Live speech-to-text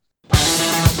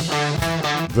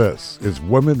This is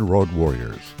Women Road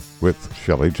Warriors with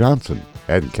Shelley Johnson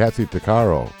and Kathy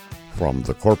Tuccaro. From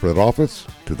the corporate office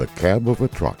to the cab of a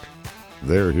truck,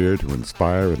 they're here to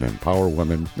inspire and empower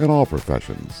women in all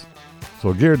professions.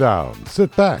 So gear down,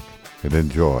 sit back, and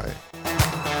enjoy.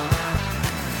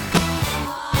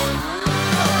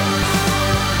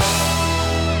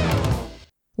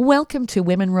 Welcome to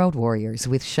Women Road Warriors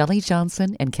with Shelley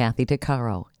Johnson and Kathy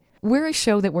Tuccaro. We're a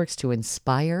show that works to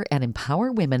inspire and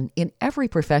empower women in every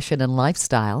profession and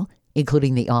lifestyle,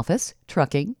 including the office,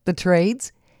 trucking, the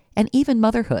trades, and even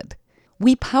motherhood.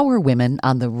 We power women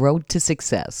on the road to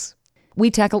success. We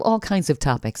tackle all kinds of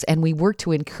topics, and we work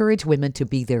to encourage women to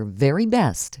be their very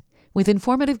best with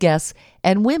informative guests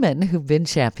and women who've been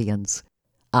champions.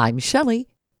 I'm Shelley.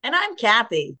 And I'm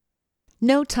Kathy.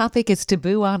 No topic is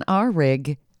taboo on our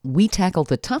rig. We tackle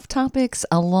the tough topics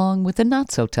along with the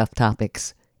not-so-tough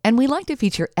topics. And we like to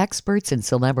feature experts and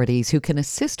celebrities who can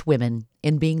assist women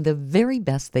in being the very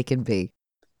best they can be.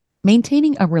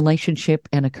 Maintaining a relationship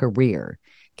and a career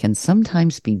can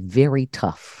sometimes be very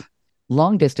tough.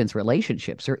 Long-distance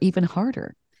relationships are even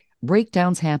harder.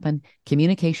 Breakdowns happen,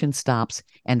 communication stops,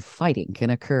 and fighting can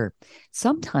occur.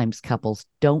 Sometimes couples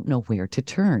don't know where to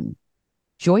turn.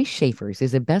 Joyce Schafers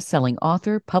is a best-selling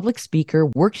author, public speaker,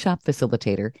 workshop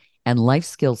facilitator, and life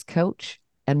skills coach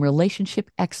and relationship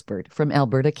expert from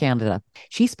Alberta, Canada.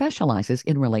 She specializes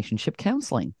in relationship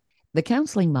counseling. The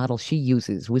counseling model she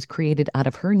uses was created out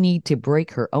of her need to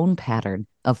break her own pattern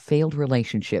of failed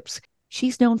relationships.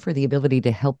 She's known for the ability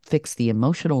to help fix the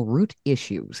emotional root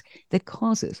issues that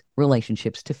causes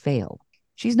relationships to fail.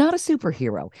 She's not a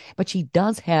superhero, but she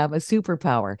does have a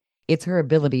superpower. It's her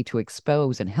ability to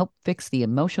expose and help fix the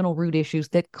emotional root issues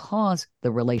that cause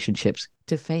the relationships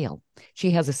to fail.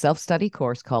 She has a self-study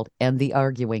course called End the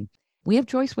Arguing. We have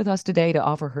Joyce with us today to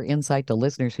offer her insight to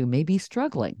listeners who may be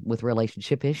struggling with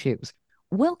relationship issues.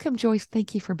 Welcome, Joyce.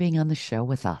 Thank you for being on the show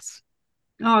with us.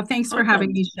 Oh, thanks for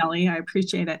having me, Shelley. I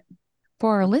appreciate it.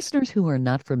 For our listeners who are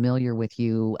not familiar with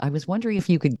you, I was wondering if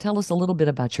you could tell us a little bit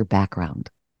about your background.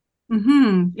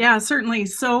 Yeah, certainly.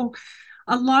 So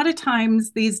a lot of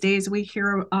times these days we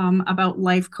hear about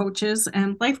life coaches,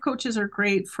 and life coaches are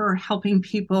great for helping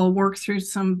people work through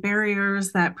some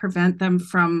barriers that prevent them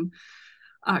from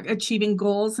achieving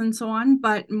goals and so on.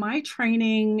 But my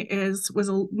training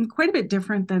was quite a bit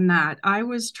different than that. I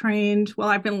was trained,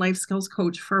 I've been a life skills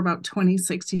coach for about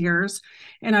 26 years,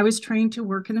 and I was trained to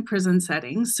work in the prison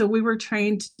setting. So we were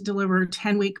trained to deliver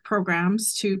 10-week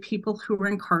programs to people who were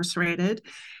incarcerated.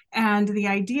 And the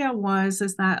idea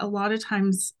is that a lot of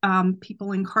times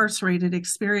people incarcerated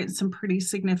experience some pretty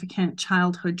significant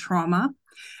childhood trauma.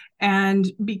 And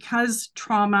because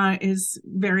trauma is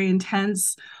very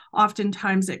intense,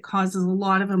 oftentimes it causes a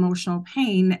lot of emotional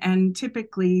pain. And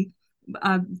typically,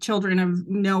 children have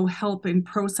no help in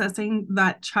processing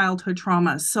that childhood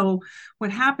trauma. So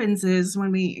what happens is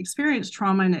when we experience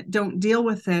trauma and don't deal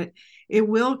with it, it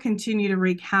will continue to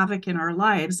wreak havoc in our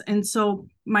lives. And so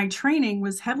my training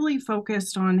was heavily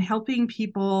focused on helping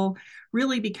people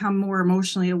really become more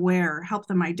emotionally aware, help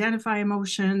them identify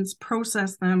emotions,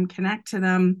 process them, connect to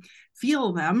them,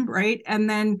 feel them, right? And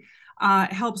then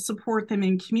help support them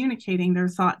in communicating their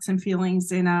thoughts and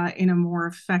feelings in a more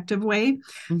effective way.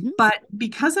 Mm-hmm. But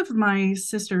because of my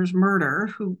sister's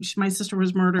murder, my sister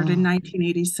was murdered in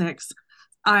 1986,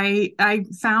 I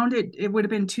found it would have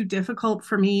been too difficult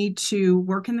for me to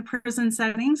work in the prison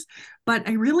settings, but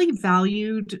I really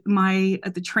valued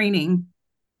the training.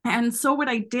 And so what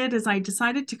I did is I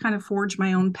decided to kind of forge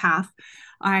my own path.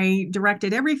 I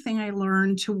directed everything I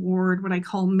learned toward what I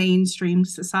call mainstream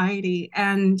society.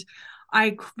 And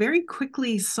I very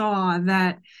quickly saw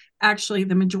that actually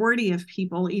the majority of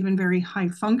people, even very high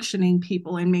functioning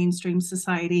people in mainstream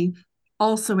society,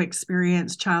 also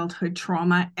experience childhood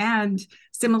trauma, and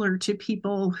similar to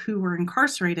people who were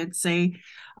incarcerated, say,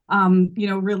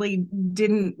 really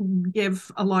didn't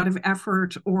give a lot of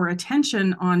effort or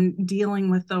attention on dealing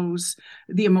with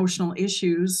the emotional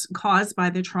issues caused by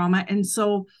the trauma. And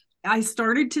so I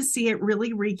started to see it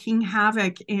really wreaking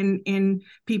havoc in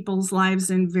people's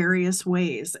lives in various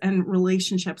ways. And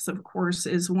relationships, of course,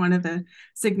 is one of the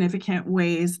significant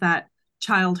ways that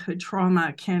childhood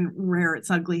trauma can rear its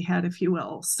ugly head, if you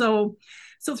will. So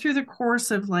through the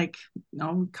course of a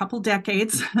couple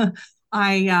decades,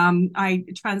 I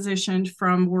transitioned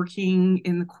from working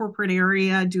in the corporate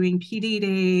area, doing PD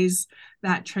days,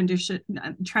 that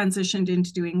transitioned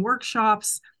into doing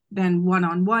workshops, then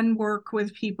one-on-one work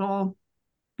with people.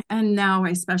 And now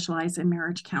I specialize in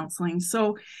marriage counseling.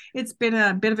 So it's been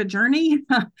a bit of a journey,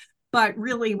 but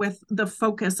really with the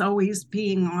focus always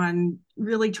being on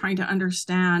really trying to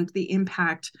understand the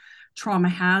impact trauma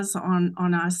has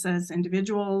on us as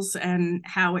individuals and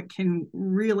how it can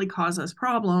really cause us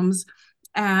problems,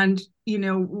 and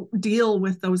deal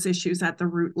with those issues at the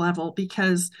root level,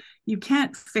 because you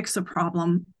can't fix a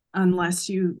problem unless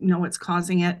you know what's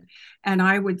causing it. And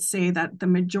I would say that the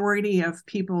majority of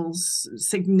people's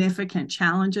significant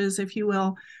challenges, if you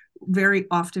will, very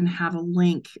often have a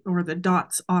link, or the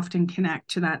dots often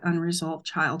connect to that unresolved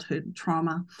childhood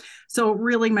trauma. So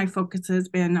really my focus has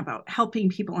been about helping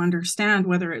people understand,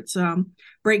 whether it's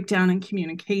breakdown in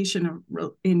communication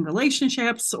in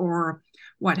relationships or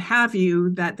what have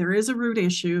you, that there is a root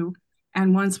issue.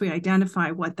 And once we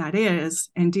identify what that is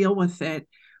and deal with it,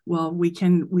 well, we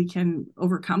can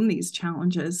overcome these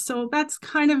challenges. So that's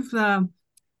kind of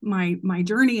my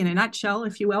journey in a nutshell,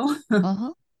 if you will.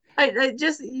 Uh-huh. I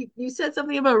just you said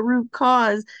something about root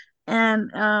cause,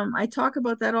 and I talk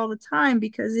about that all the time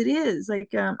because it is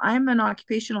like I'm an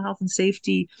occupational health and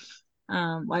safety.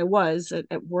 I was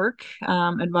at work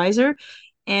advisor,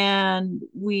 and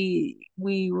we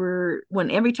were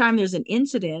when every time there's an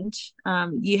incident,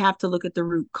 you have to look at the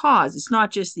root cause. It's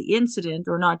not just the incident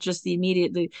or not just the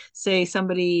immediate. Say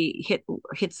somebody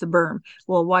hits the berm.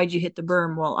 Well, why'd you hit the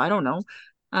berm? Well, I don't know.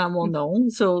 Well, no.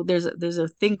 So there's a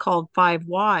thing called 5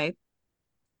 why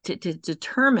to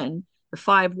determine the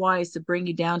 5 whys to bring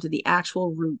you down to the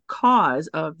actual root cause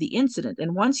of the incident.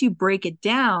 And once you break it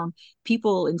down,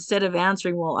 people, instead of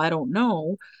answering, well, I don't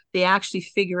know, they actually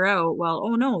figure out, well,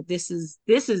 oh no, this is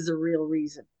the real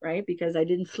reason, right? Because I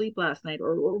didn't sleep last night,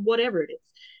 or whatever it is.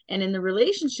 And in the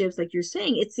relationships, like you're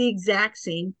saying, it's the exact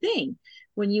same thing.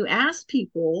 When you ask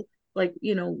people, like,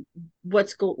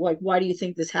 like, why do you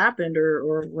think this happened,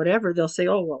 or whatever, they'll say,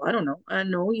 oh, well, I don't know.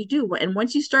 No, you do. And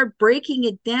once you start breaking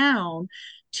it down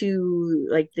to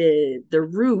like the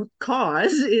root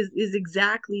cause is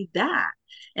exactly that.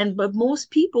 But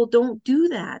most people don't do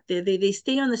that. They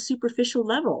stay on the superficial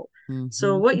level. Mm-hmm.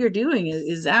 So what you're doing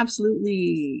is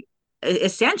absolutely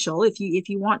essential. If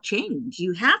you want change,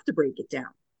 you have to break it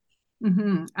down.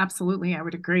 Mm-hmm. Absolutely, I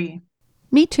would agree.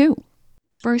 Me too.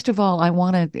 First of all, I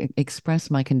want to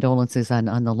express my condolences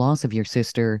on the loss of your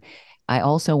sister. I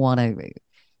also want to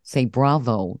say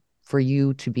bravo for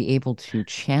you to be able to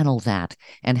channel that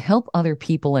and help other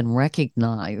people and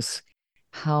recognize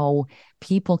how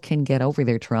people can get over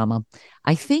their trauma.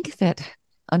 I think that,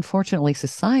 unfortunately,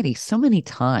 society so many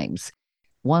times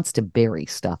wants to bury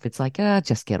stuff. It's like,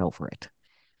 just get over it.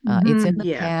 It's in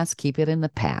the past, keep it in the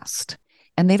past.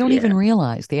 And they don't even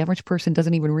realize, the average person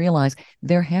doesn't even realize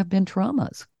there have been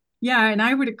traumas. Yeah, and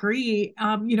I would agree.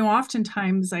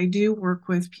 Oftentimes I do work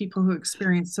with people who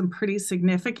experience some pretty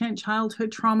significant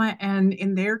childhood trauma. And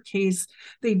in their case,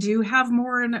 they do have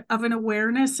more of an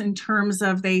awareness in terms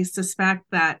of they suspect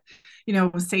that,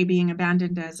 say being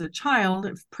abandoned as a child,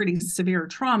 pretty severe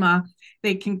trauma,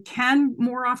 they can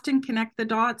more often connect the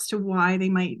dots to why they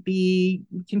might be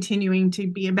continuing to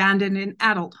be abandoned in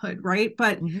adulthood, right?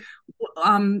 But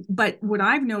but what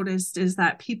I've noticed is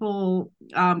that people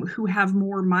who have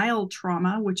more mild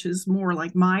trauma, which is more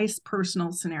like my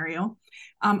personal scenario,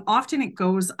 often it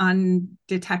goes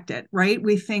undetected, right?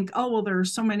 We think, oh, well, there are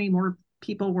so many more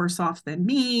people worse off than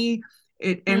me.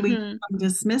 And we become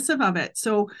dismissive of it.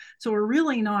 So we're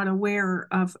really not aware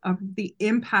of the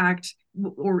impact,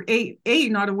 or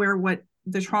not aware what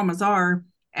the traumas are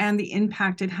and the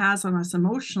impact it has on us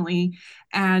emotionally,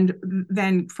 and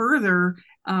then further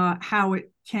how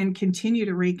it can continue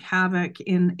to wreak havoc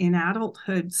in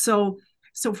adulthood. So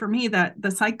for me, that the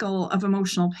cycle of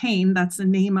emotional pain, that's the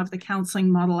name of the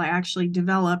counseling model I actually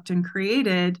developed and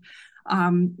created,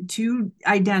 to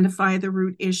identify the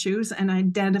root issues and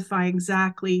identify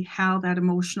exactly how that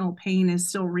emotional pain is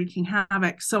still wreaking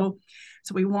havoc. So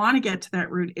we want to get to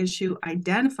that root issue,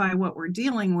 identify what we're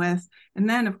dealing with, and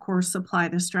then, of course, apply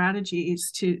the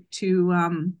strategies to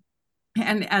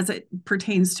and as it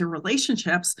pertains to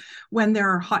relationships, when there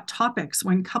are hot topics,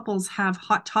 when couples have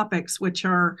hot topics, which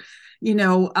are,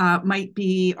 might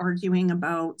be arguing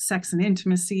about sex and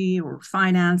intimacy or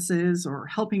finances or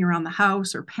helping around the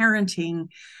house or parenting,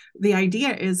 the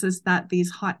idea is that these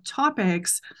hot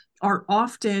topics are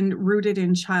often rooted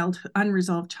in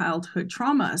unresolved childhood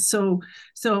trauma. So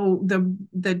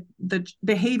the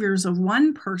behaviors of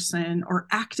one person are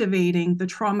activating the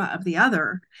trauma of the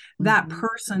other. That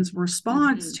person's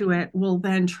response to it will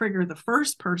then trigger the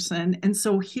first person. And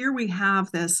so here we have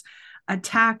this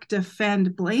attack,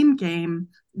 defend, blame game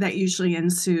that usually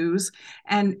ensues,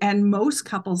 and most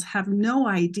couples have no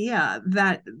idea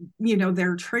that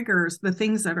their triggers, the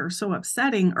things that are so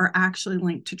upsetting, are actually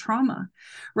linked to trauma,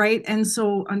 right? And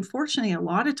so unfortunately, a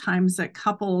lot of times that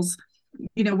couples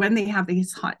when they have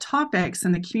these hot topics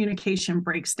and the communication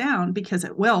breaks down, because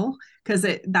it will,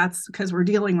 that's because we're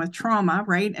dealing with trauma,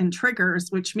 right? And triggers,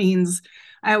 which means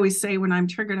I always say when I'm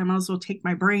triggered, I might as well take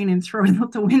my brain and throw it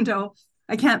out the window.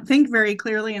 I can't think very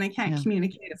clearly and I can't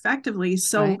communicate effectively.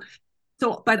 So,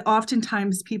 but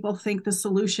oftentimes people think the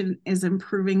solution is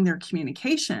improving their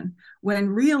communication, when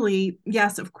really,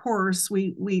 yes, of course,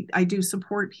 I do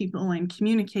support people in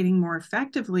communicating more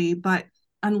effectively, but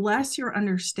unless you're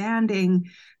understanding,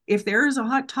 if there is a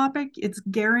hot topic, it's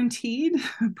guaranteed,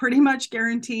 pretty much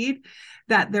guaranteed,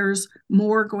 that there's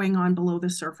more going on below the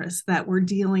surface, that we're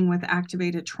dealing with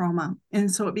activated trauma.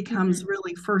 And so it becomes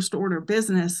really first order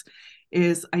business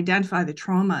is identify the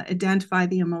trauma, identify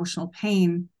the emotional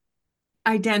pain,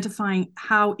 identifying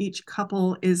how each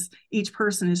person is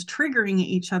triggering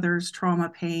each other's trauma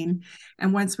pain.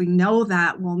 And once we know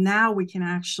that, well, now we can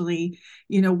actually,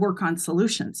 work on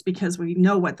solutions, because we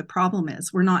know what the problem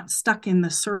is. We're not stuck in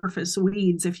the surface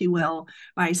weeds, if you will,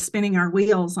 by spinning our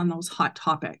wheels on those hot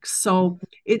topics. So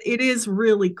it is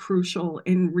really crucial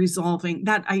in resolving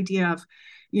that idea of,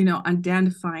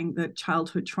 identifying the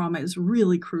childhood trauma is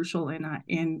really crucial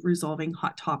in resolving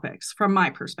hot topics. From my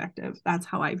perspective, that's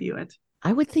how I view it.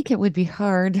 I would think it would be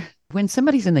hard when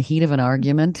somebody's in the heat of an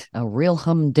argument, a real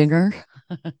humdinger.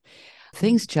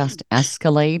 Things just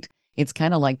escalate. It's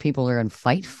kind of like people are in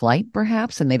fight, flight,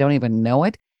 perhaps, and they don't even know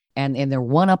it. And they're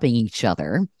one-upping each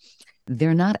other.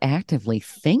 They're not actively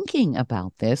thinking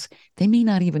about this. They may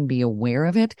not even be aware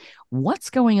of it.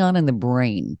 What's going on in the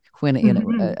brain when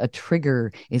a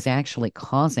trigger is actually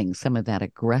causing some of that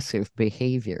aggressive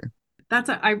behavior? That's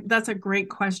a great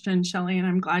question, Shelley, and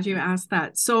I'm glad you asked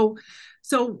that. So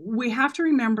we have to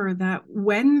remember that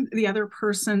when the other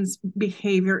person's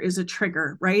behavior is a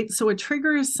trigger, right? So a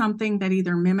trigger is something that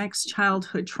either mimics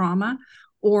childhood trauma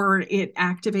or it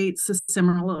activates a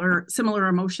similar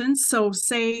emotions. So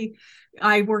say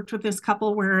I worked with this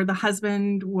couple where the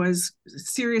husband was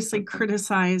seriously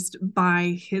criticized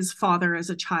by his father as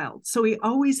a child. So he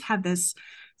always had this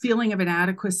feeling of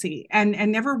inadequacy, and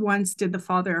never once did the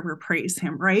father ever praise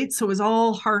him, right? So it was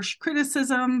all harsh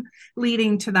criticism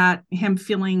leading to that, him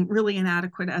feeling really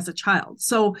inadequate as a child.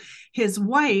 So his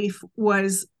wife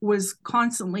was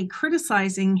constantly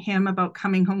criticizing him about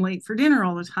coming home late for dinner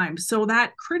all the time. So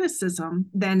that criticism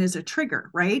then is a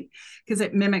trigger, right? Because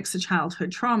it mimics a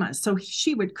childhood trauma. So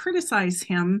she would criticize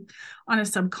him on a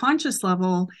subconscious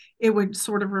level. It would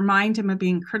sort of remind him of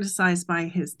being criticized by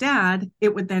his dad.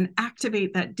 It would then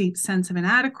activate that deep sense of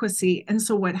inadequacy. And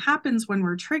so what happens when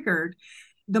we're triggered,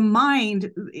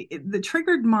 the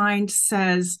triggered mind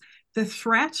says the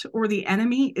threat or the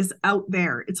enemy is out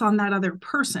there. It's on that other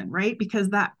person, right? Because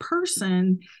that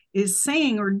person is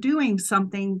saying or doing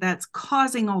something that's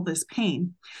causing all this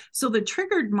pain. So the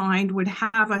triggered mind would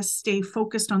have us stay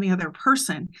focused on the other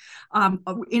person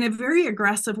in a very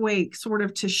aggressive way, sort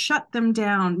of to shut them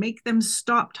down, make them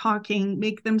stop talking,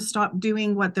 make them stop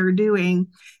doing what they're doing.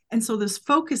 And so this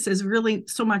focus is really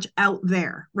so much out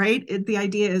there, right? The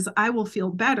idea is I will feel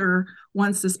better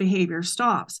once this behavior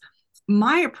stops.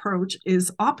 My approach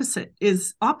is opposite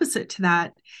to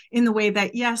that, in the way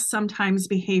that, yes, sometimes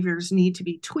behaviors need to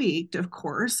be tweaked, of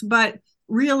course, but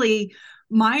really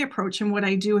my approach and what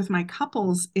I do with my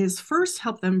couples is first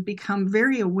help them become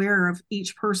very aware of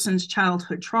each person's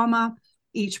childhood trauma,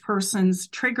 each person's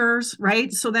triggers,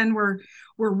 right? So then we're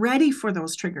ready for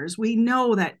those triggers. We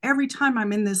know that every time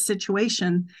I'm in this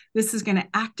situation, this is going to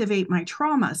activate my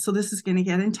trauma. So this is going to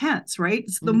get intense, right?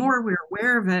 So the more we're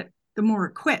aware of it, the more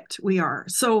equipped we are.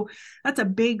 So that's a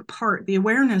big part. The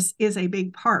awareness is a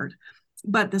big part.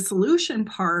 But the solution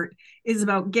part is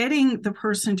about getting the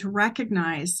person to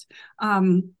recognize,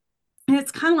 and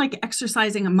it's kind of like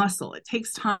exercising a muscle. It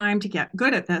takes time to get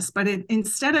good at this, but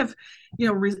instead of,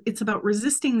 it's about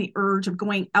resisting the urge of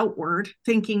going outward,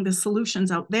 thinking the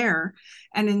solution's out there.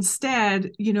 And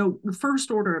instead, the first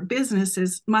order of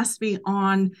business must be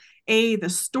on the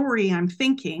story I'm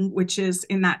thinking, which is,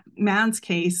 in that man's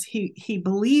case, he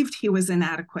believed he was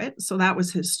inadequate. So that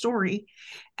was his story.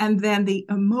 And then the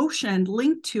emotion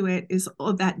linked to it is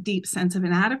that deep sense of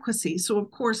inadequacy. So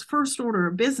of course, first order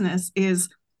of business is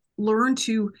learn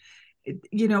to,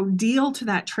 deal to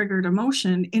that triggered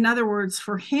emotion. In other words,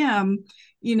 for him,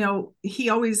 he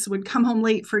always would come home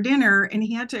late for dinner, and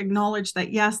he had to acknowledge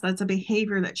that, yes, that's a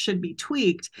behavior that should be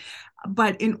tweaked.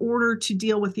 But in order to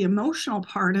deal with the emotional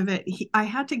part of it, I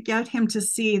had to get him to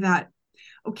see that,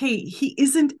 okay, he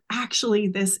isn't actually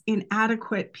this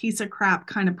inadequate piece of crap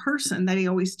kind of person that he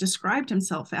always described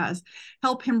himself as.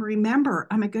 Help him remember,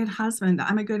 I'm a good husband,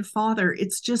 I'm a good father.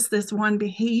 It's just this one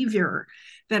behavior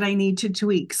that I need to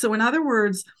tweak. So in other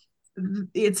words,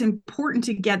 it's important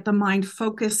to get the mind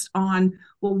focused on,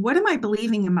 well, what am I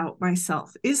believing about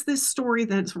myself? Is this story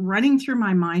that's running through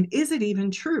my mind, is it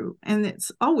even true? And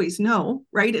it's always no,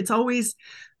 right? It's always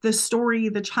the story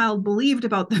the child believed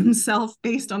about themselves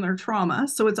based on their trauma.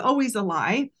 So it's always a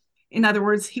lie. In other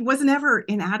words, he was never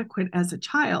inadequate as a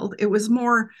child. It was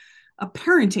more a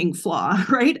parenting flaw,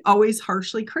 right? Always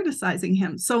harshly criticizing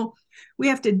him. So we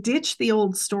have to ditch the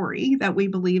old story that we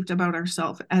believed about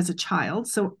ourselves as a child.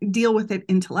 So deal with it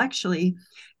intellectually,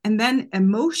 and then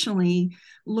emotionally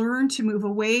learn to move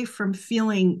away from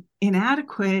feeling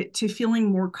inadequate to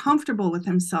feeling more comfortable with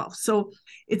himself. So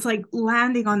it's like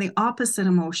landing on the opposite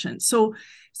emotion. So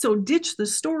ditch the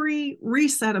story,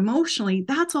 reset emotionally.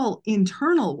 That's all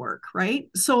internal work, right?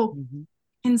 So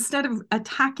instead of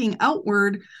attacking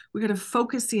outward, we got to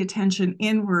focus the attention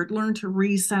inward, learn to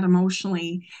reset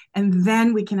emotionally, and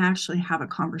then we can actually have a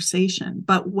conversation.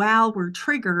 But while we're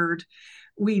triggered,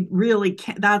 we really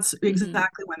can't. That's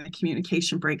exactly when the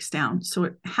communication breaks down. So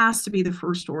it has to be the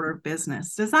first order of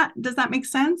business. Does that make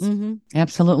sense?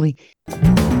 Absolutely.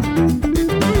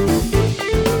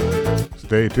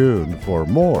 Stay tuned for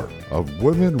more of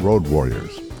Women Road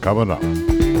Warriors coming up.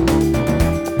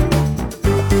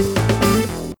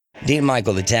 Dean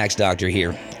Michael, the tax doctor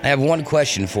here. I have one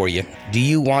question for you. Do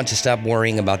you want to stop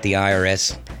worrying about the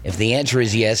IRS? If the answer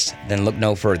is yes, then look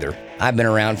no further. I've been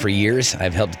around for years.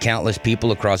 I've helped countless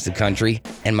people across the country,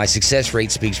 and my success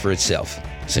rate speaks for itself.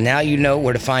 So now you know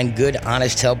where to find good,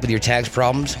 honest help with your tax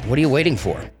problems. What are you waiting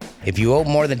for? If you owe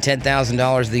more than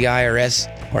 $10,000 to the IRS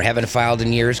or haven't filed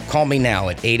in years, call me now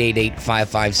at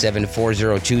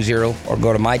 888-557-4020 or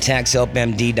go to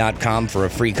mytaxhelpmd.com for a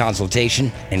free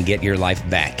consultation and get your life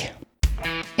back.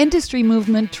 Industry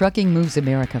movement Trucking Moves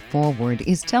America Forward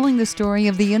is telling the story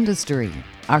of the industry.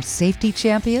 Our safety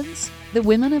champions, the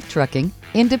women of trucking,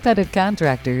 independent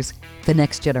contractors, the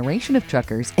next generation of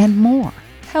truckers, and more.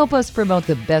 Help us promote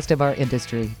the best of our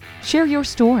industry. Share your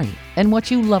story and what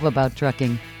you love about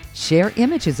trucking. Share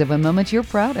images of a moment you're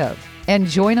proud of. And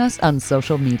join us on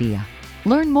social media.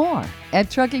 Learn more at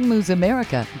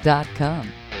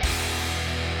truckingmovesamerica.com.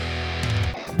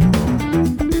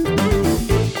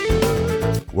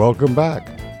 Welcome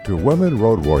back to Women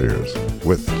Road Warriors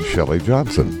with Shelley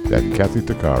Johnson and Kathy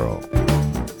Tuccaro.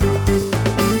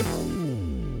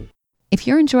 If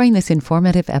you're enjoying this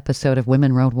informative episode of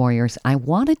Women Road Warriors, I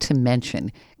wanted to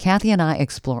mention Kathy and I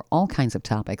explore all kinds of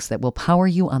topics that will power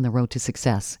you on the road to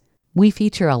success. We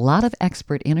feature a lot of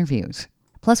expert interviews.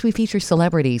 Plus, we feature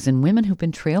celebrities and women who've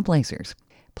been trailblazers.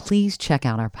 Please check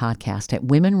out our podcast at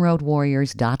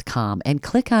womenroadwarriors.com and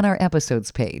click on our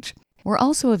episodes page. We're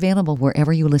also available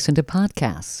wherever you listen to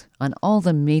podcasts, on all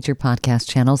the major podcast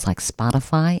channels like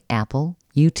Spotify, Apple,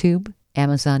 YouTube,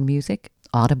 Amazon Music,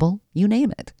 Audible, you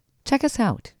name it. Check us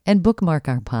out and bookmark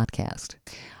our podcast.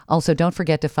 Also, don't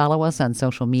forget to follow us on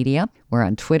social media. We're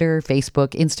on Twitter, Facebook,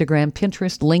 Instagram,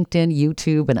 Pinterest, LinkedIn,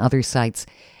 YouTube, and other sites.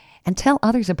 And tell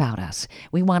others about us.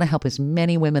 We want to help as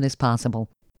many women as possible.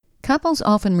 Couples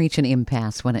often reach an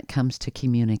impasse when it comes to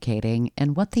communicating,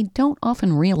 and what they don't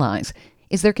often realize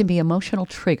is there can be emotional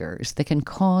triggers that can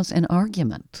cause an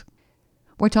argument.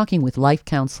 We're talking with life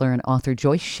counselor and author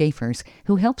Joyce Schafers,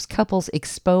 who helps couples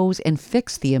expose and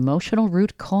fix the emotional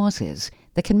root causes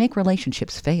that can make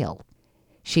relationships fail.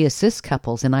 She assists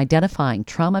couples in identifying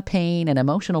trauma pain and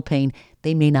emotional pain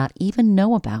they may not even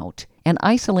know about and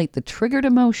isolate the triggered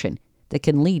emotion that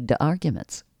can lead to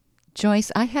arguments.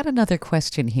 Joyce, I had another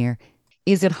question here.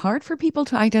 Is it hard for people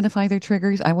to identify their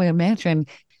triggers? I would imagine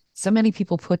so many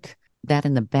people put that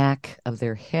in the back of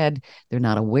their head. They're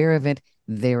not aware of it.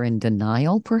 They're in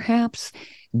denial, perhaps.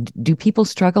 Do people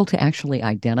struggle to actually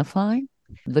identify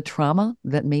the trauma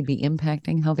that may be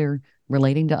impacting how they're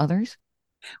relating to others?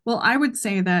 Well, I would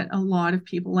say that a lot of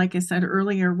people, like I said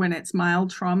earlier, when it's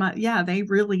mild trauma, yeah, they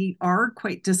really are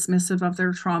quite dismissive of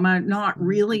their trauma, not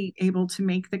really able to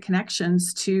make the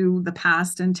connections to the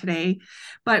past and today.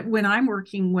 But when I'm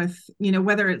working with,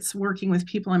 whether it's working with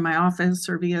people in my office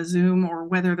or via Zoom, or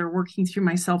whether they're working through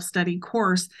my self-study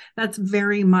course, that's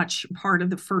very much part of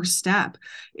the first step.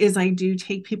 Is I do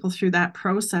take people through that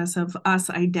process of us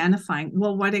identifying,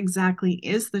 well, what exactly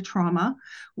is the trauma?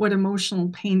 What emotional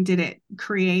pain did it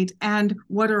create, and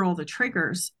what are all the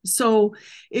triggers? So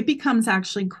it becomes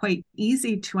actually quite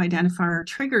easy to identify our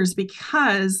triggers,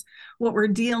 because what we're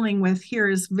dealing with here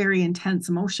is very intense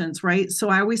emotions, right? So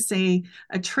I always say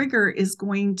a trigger is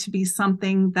going to be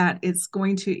something that it's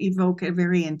going to evoke a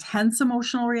very intense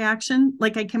emotional reaction.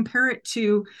 Like I compare it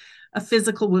to a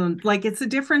physical wound. Like it's a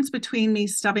difference between me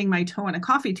stubbing my toe on a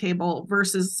coffee table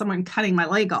versus someone cutting my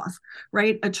leg off,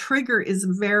 right? A trigger is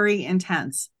very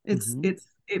intense. It's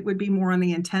it would be more on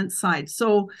the intense side.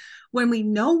 So when we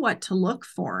know what to look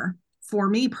for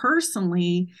me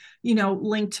personally,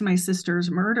 linked to my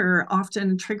sister's murder,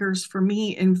 often triggers for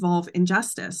me involve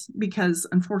injustice, because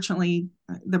unfortunately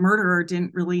the murderer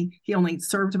he only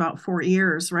served about 4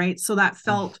 years, right? So that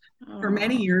felt for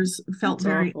many years felt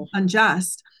very awful.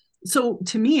 Unjust. So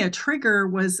to me, a trigger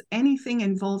was anything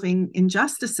involving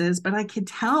injustices, but I could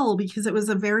tell because it was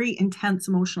a very intense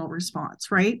emotional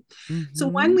response, right? So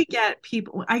when we get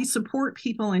people, I support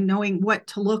people in knowing what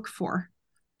to look for.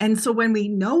 And so when we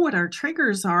know what our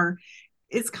triggers are,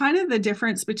 it's kind of the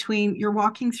difference between you're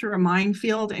walking through a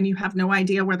minefield and you have no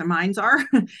idea where the mines are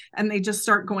and they just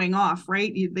start going off,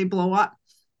 right? They blow up.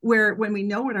 Where when we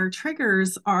know what our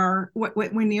triggers are,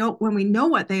 when we know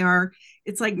what they are,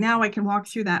 it's like now I can walk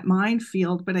through that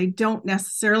minefield, but I don't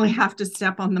necessarily have to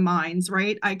step on the mines,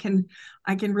 right? I can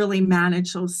really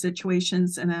manage those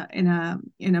situations in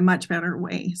a much better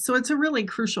way. So it's a really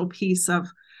crucial piece of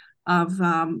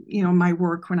my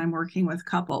work when I'm working with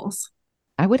couples.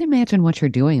 I would imagine what you're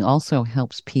doing also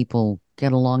helps people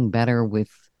get along better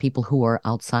with people who are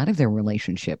outside of their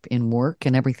relationship in work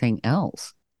and everything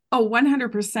else. Oh,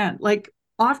 100%. Like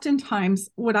oftentimes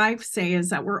what I say is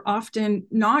that we're often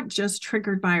not just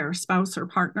triggered by our spouse or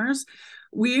partners.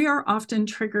 We are often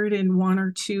triggered in one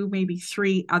or two, maybe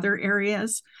three other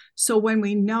areas. So when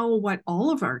we know what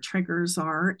all of our triggers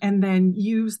are and then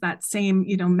use that same,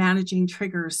 managing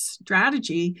triggers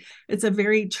strategy, it's a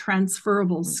very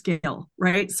transferable skill,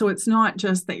 right? So it's not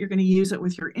just that you're going to use it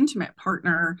with your intimate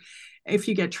partner if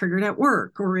you get triggered at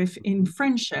work, or if in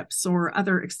friendships or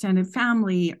other extended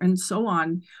family and so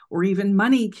on, or even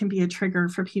money can be a trigger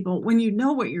for people. When you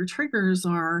know what your triggers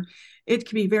are, it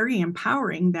can be very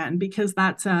empowering then, because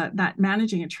that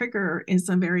managing a trigger is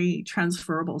a very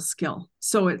transferable skill.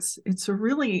 So it's a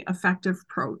really effective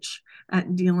approach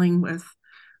at dealing with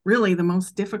really the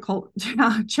most difficult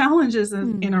challenges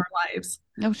in our lives.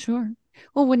 Oh, sure.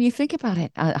 Well, when you think about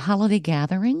it, holiday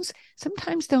gatherings,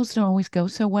 sometimes those don't always go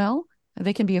so well.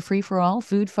 They can be a free-for-all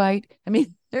food fight. I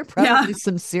mean, there are probably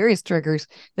some serious triggers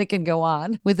that can go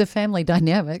on with the family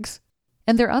dynamics.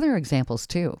 And there are other examples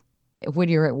too. When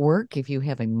you're at work, if you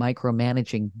have a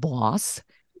micromanaging boss,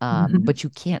 but you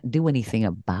can't do anything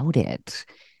about it,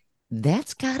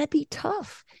 that's got to be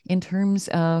tough in terms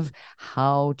of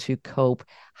how to cope,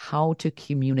 how to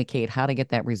communicate, how to get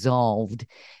that resolved.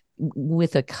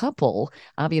 With a couple,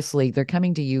 obviously, they're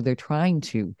coming to you, they're trying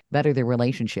to better their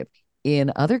relationship.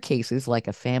 In other cases, like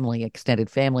a family, extended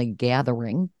family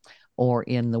gathering, or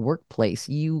in the workplace,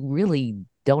 you really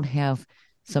don't have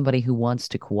somebody who wants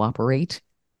to cooperate.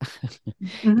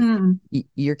 Mm-hmm.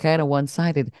 You're kind of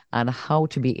one-sided on how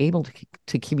to be able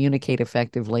to communicate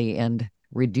effectively and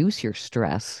reduce your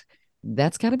stress.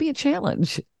 That's got to be a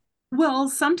challenge. Well,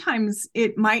 sometimes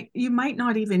you might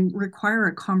not even require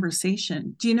a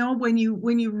conversation. Do you know when you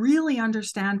really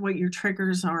understand what your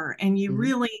triggers are and you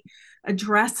really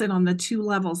address it on the two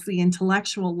levels, the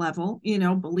intellectual level,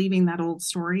 believing that old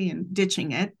story and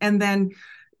ditching it, and then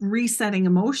resetting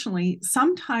emotionally,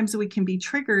 sometimes we can be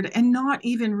triggered and not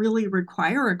even really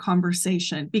require a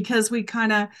conversation because we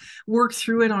kind of work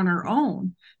through it on our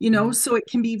own. So it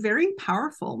can be very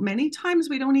powerful. Many times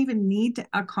we don't even need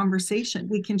a conversation.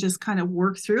 We can just kind of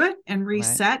work through it and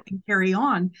reset and carry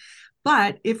on.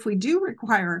 But if we do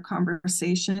require a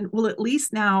conversation, well, at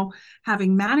least now,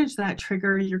 having managed that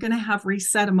trigger, you're going to have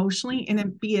reset emotionally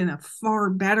and be in a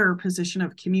far better position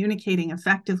of communicating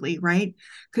effectively, right?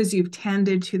 Because you've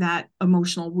tended to that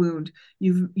emotional wound.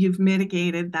 You've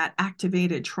mitigated that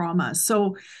activated trauma.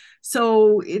 So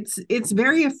it's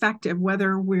very effective,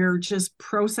 whether we're just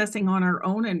processing on our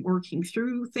own and working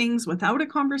through things without a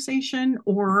conversation,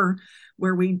 or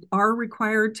where we are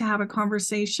required to have a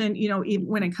conversation. Even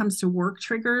when it comes to work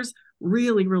triggers,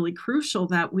 really, really crucial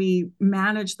that we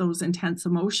manage those intense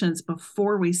emotions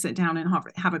before we sit down and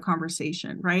have a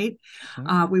conversation, right?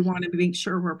 Sure. We want to make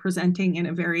sure we're presenting in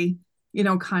a very,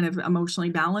 kind of emotionally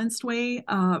balanced way.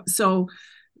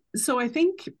 So I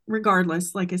think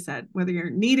regardless, like I said, whether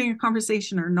you're needing a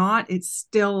conversation or not, it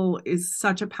still is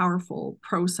such a powerful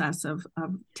process of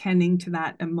tending to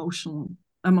that emotional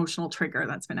trigger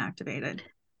that's been activated.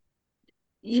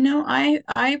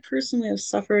 I personally have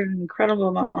suffered an incredible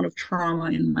amount of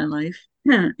trauma in my life.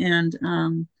 And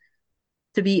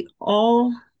to be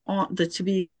all on the to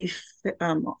be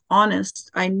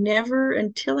honest, I never,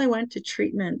 until I went to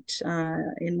treatment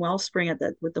in Wellspring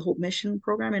with the Hope Mission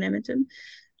program in Edmonton.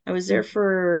 I was there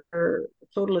for a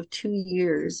total of 2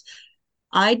 years.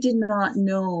 I did not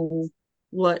know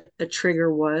what a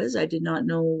trigger was. I did not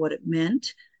know what it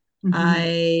meant.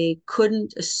 I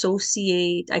couldn't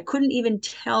associate, I couldn't even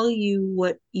tell you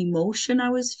what emotion I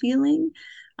was feeling.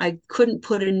 I couldn't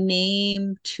put a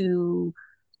name to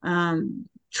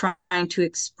trying to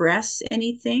express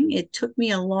anything. It took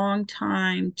me a long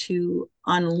time to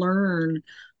unlearn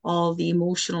all the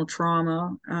emotional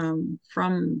trauma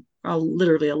from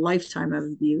literally a lifetime of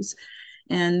abuse.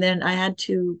 And then I had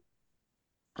to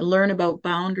learn about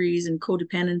boundaries and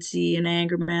codependency and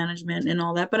anger management and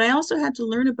all that. But I also had to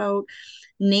learn about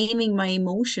naming my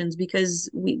emotions, because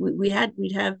we'd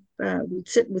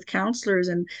sit with counselors,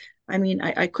 and I mean,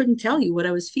 I couldn't tell you what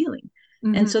I was feeling.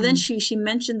 And so then she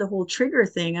mentioned the whole trigger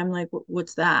thing. I'm like,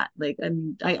 what's that? Like, I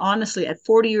mean, I honestly, at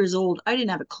 40 years old, I didn't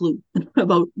have a clue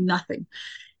about nothing.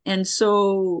 And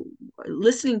so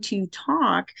listening to you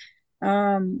talk,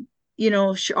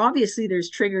 obviously there's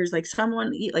triggers, like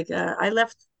someone, like I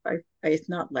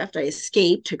not left, I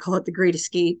escaped, to call it the great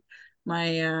escape,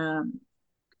 my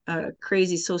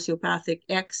crazy sociopathic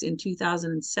ex in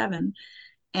 2007.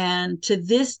 And to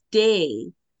this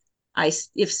day,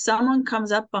 if someone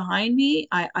comes up behind me,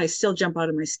 I still jump out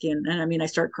of my skin. And I mean, I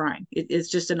start crying. It's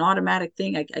just an automatic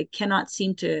thing. I cannot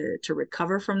seem to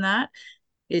recover from that.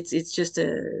 It's just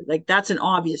that's an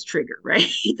obvious trigger,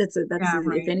 right?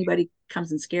 If anybody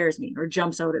comes and scares me or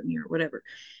jumps out at me or whatever.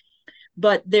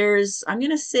 But I'm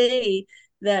going to say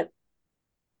that,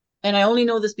 and I only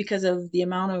know this because of the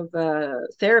amount of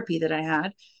therapy that I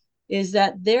had, is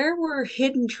that there were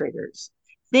hidden triggers,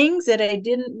 things that I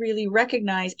didn't really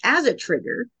recognize as a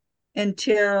trigger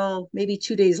until maybe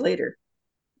 2 days later.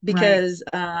 Because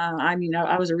I mean,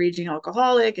 I was a raging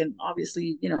alcoholic, and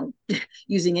obviously,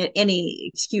 using any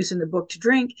excuse in the book to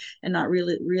drink, and not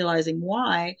really realizing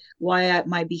why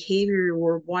my behavior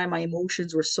or why my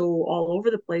emotions were so all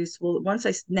over the place. Well,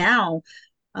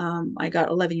 I got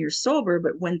 11 years sober,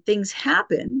 but when things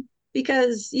happen,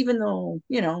 because even though,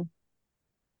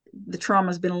 the trauma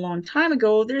has been a long time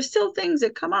ago, there's still things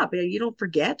that come up. You don't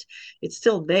forget. It's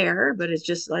still there, but it's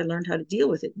just, I learned how to deal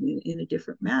with it in a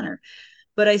different manner.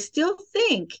 But I still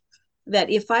think that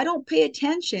if I don't pay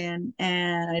attention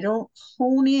and I don't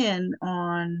hone in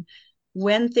on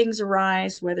when things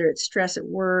arise, whether it's stress at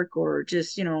work or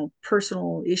just,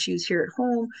 personal issues here at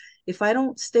home, if I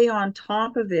don't stay on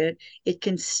top of it, it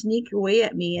can sneak away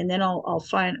at me. And then I'll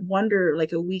wonder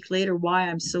like a week later why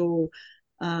I'm so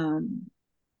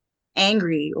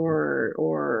angry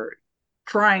or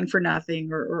crying for nothing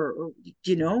or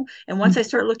and once I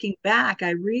start looking back, I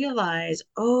realize,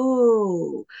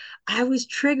 oh, I was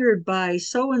triggered by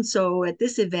so and so at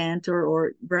this event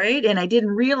or right, and I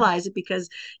didn't realize it because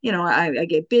I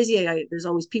get busy. There's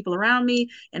always people around me,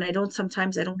 and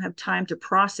sometimes I don't have time to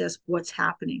process what's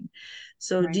happening.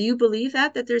 So do you believe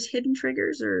that there's hidden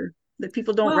triggers, or that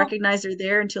people don't recognize they're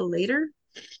there until later?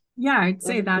 Yeah, I'd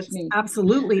say that's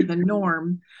absolutely the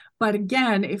norm. But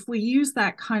again, if we use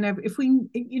that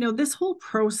this whole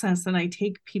process that I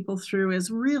take people through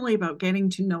is really about getting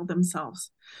to know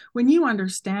themselves. When you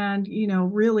understand,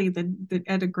 really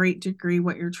at a great degree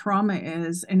what your trauma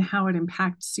is and how it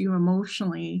impacts you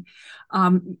emotionally,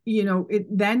 then you're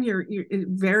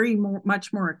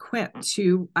much more equipped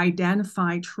to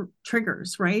identify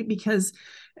triggers, right? Because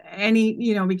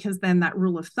because then that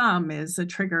rule of thumb is a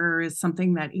trigger is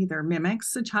something that either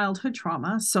mimics a childhood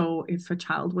trauma. So if a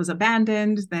child was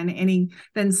abandoned,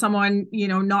 then someone,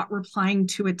 not replying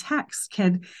to a text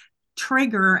could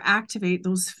activate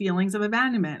those feelings of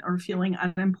abandonment or feeling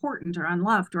unimportant or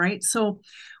unloved, right? So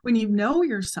when you know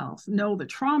yourself, know the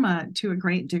trauma to a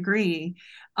great degree,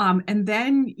 and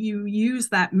then you use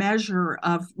that measure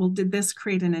of, well, did this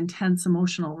create an intense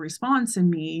emotional response in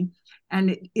me?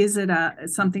 And is it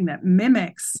something that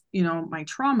mimics, my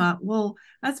trauma? Well,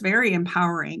 that's very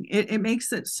empowering. It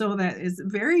makes it so that is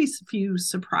very few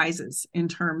surprises in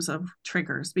terms of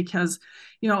triggers, because,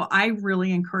 I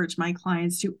really encourage my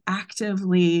clients to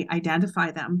actively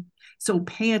identify them. So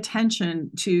pay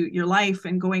attention to your life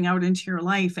and going out into your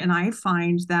life. And I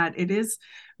find that it is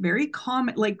very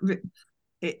common, like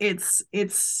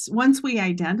it's once we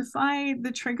identify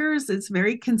the triggers, it's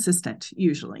very consistent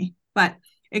usually, but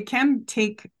it can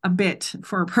take a bit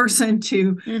for a person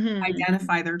to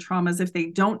identify their traumas if they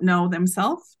don't know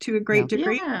themselves to a great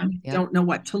degree and don't know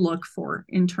what to look for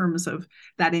in terms of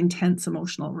that intense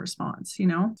emotional response,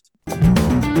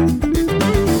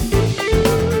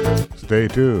 Stay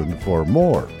tuned for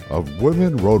more of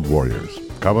Women Road Warriors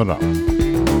coming up.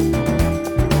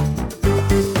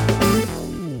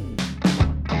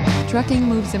 Trucking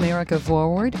Moves America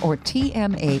Forward, or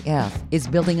TMAF, is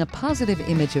building a positive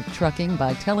image of trucking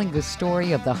by telling the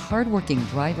story of the hardworking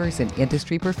drivers and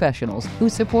industry professionals who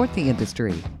support the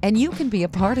industry. And you can be a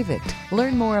part of it.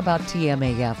 Learn more about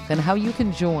TMAF and how you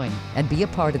can join and be a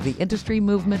part of the industry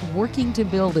movement working to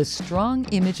build a strong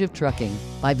image of trucking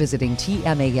by visiting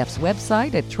TMAF's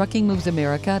website at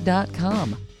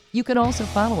truckingmovesamerica.com. You can also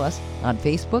follow us on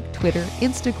Facebook, Twitter,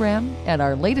 Instagram, and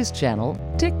our latest channel,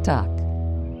 TikTok.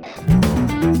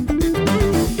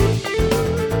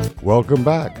 Welcome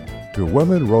back to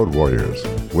Women Road Warriors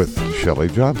with Shelley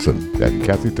Johnson and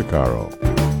Kathy Tuccaro.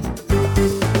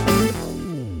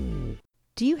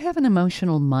 Do you have an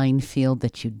emotional minefield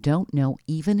that you don't know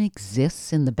even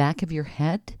exists in the back of your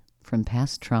head from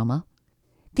past trauma?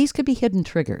 These could be hidden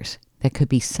triggers that could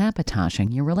be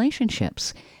sabotaging your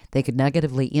relationships. They could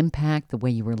negatively impact the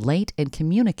way you relate and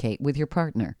communicate with your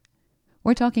partner.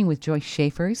 We're talking with Joyce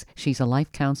Schafers. She's a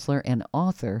life counselor and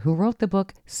author who wrote the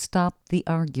book Stop the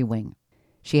Arguing.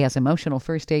 She has emotional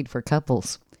first aid for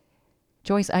couples.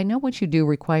 Joyce, I know what you do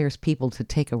requires people to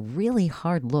take a really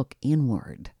hard look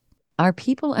inward. Are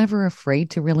people ever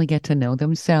afraid to really get to know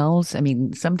themselves? I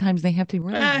mean, sometimes they have to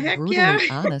really be Heck brutally yeah.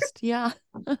 honest. Yeah.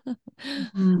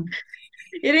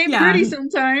 It ain't pretty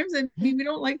sometimes, and we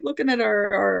don't like looking at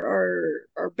our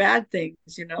bad things.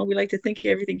 We like to think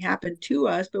everything happened to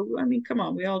us, but I mean, come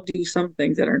on, we all do some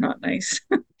things that are not nice.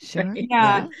 Sure.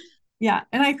 Yeah.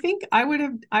 And I think I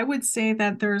would say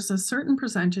that there's a certain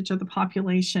percentage of the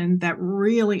population that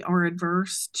really are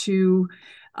adverse to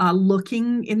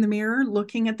looking in the mirror,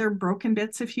 looking at their broken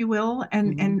bits, if you will.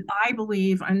 And I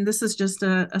believe, and this is just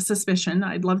a suspicion,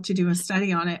 I'd love to do a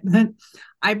study on it, but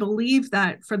I believe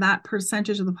that for that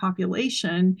percentage of the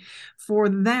population, for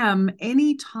them,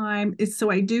 anytime is,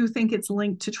 so I do think it's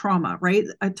linked to trauma, right?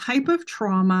 A type of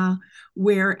trauma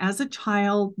where as a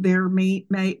child, they're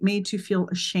made to feel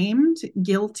ashamed,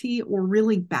 guilty, or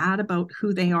really bad about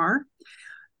who they are.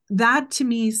 That to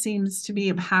me seems to be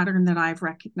a pattern that I've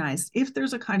recognized. If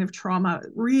there's a kind of trauma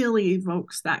that really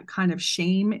evokes that kind of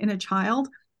shame in a child,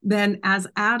 then as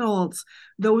adults,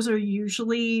 those are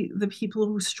usually the people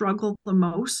who struggle the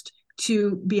most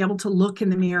to be able to look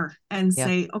in the mirror and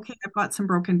say, okay, I've got some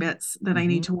broken bits that I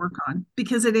need to work on,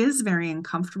 because it is very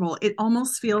uncomfortable. It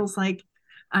almost feels like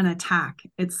an attack.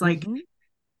 It's like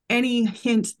any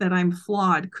hint that I'm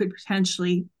flawed could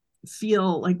potentially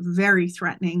feel like very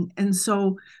threatening. And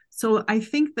so I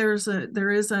think there is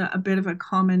a bit of a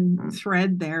common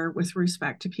thread there with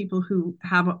respect to people who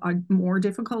have a more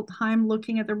difficult time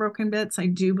looking at their broken bits. I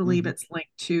do believe it's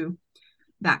linked to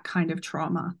that kind of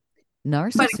trauma.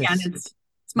 Narcissists, but again, it's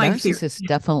my theory. Narcissists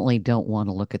definitely don't want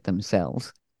to look at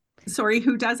themselves. Sorry,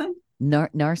 who doesn't?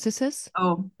 Narcissists?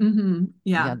 Oh,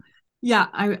 yeah.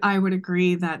 I would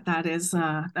agree that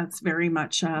that's very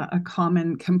much a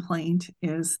common complaint,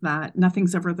 is that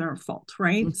nothing's ever their fault,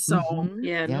 right? So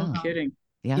no kidding.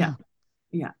 Yeah.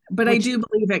 But I do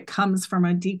believe it comes from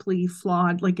a deeply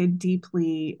flawed, like a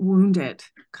deeply wounded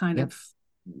kind of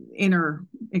inner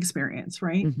experience,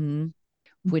 right?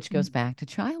 Which goes back to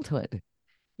childhood.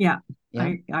 Yeah.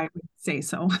 I would say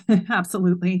so.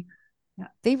 Absolutely. Yeah.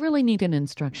 They really need an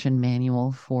instruction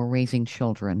manual for raising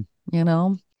children,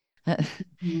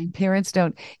 Parents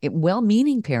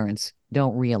well-meaning parents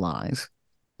don't realize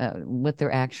what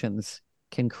their actions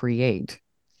can create.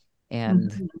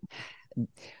 And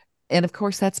of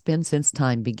course, that's been since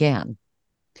time began.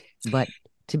 But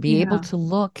to be able to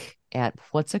look at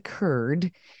what's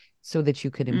occurred so that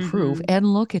you could improve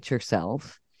and look at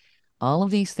yourself, all of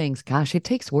these things, gosh, it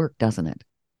takes work, doesn't it?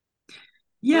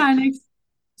 Yeah.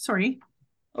 Sorry.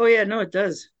 Oh, yeah, no, it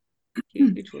does.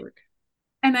 Huge work.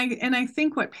 And I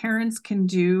think what parents can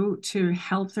do to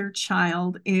help their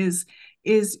child is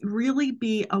really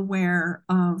be aware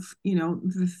of,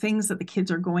 the things that the kids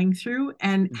are going through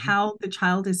and how the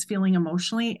child is feeling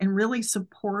emotionally, and really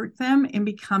support them in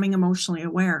becoming emotionally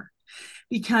aware.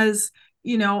 Because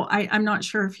I'm not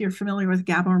sure if you're familiar with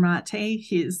Gabor Mate.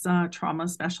 He's a trauma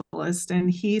specialist,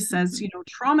 and he says,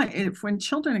 trauma, when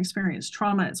children experience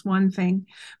trauma, it's one thing,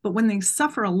 but when they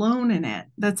suffer alone in it,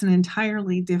 that's an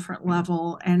entirely different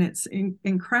level. And it's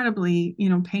incredibly,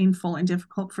 painful and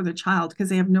difficult for the child because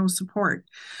they have no support.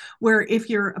 Where if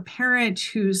you're a parent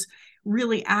who's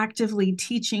really actively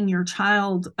teaching your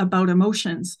child about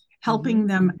emotions, helping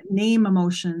them name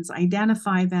emotions,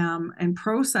 identify them, and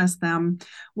process them,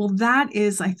 well, that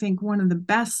is, I think, one of the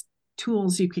best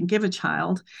tools you can give a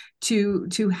child to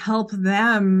help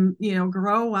them,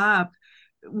 grow up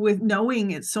with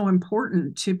knowing it's so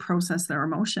important to process their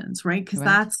emotions, right?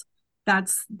 Because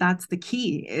that's the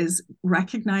key, is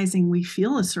recognizing we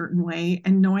feel a certain way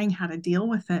and knowing how to deal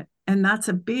with it. And that's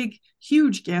a big,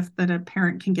 huge gift that a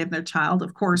parent can give their child.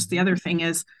 Of course, the other thing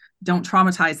is don't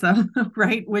traumatize them,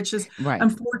 right? Which is Right.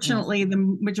 unfortunately Yes.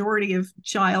 the majority of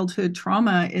childhood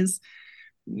trauma is,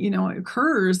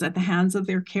 occurs at the hands of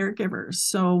their caregivers.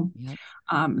 So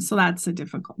Yep. so that's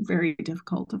very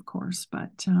difficult, of course,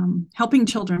 but helping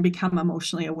children become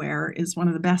emotionally aware is one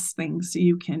of the best things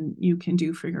you can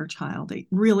do for your child. It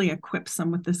really equips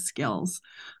them with the skills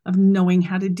of knowing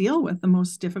how to deal with the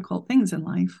most difficult things in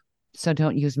life. So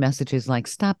don't use messages like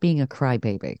 "stop being a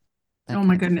crybaby." That Oh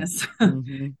my kind of thing. goodness.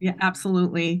 Mm-hmm. Yeah,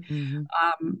 absolutely.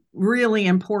 Mm-hmm. Really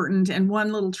important. And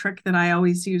one little trick that I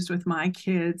always used with my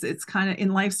kids, it's kind of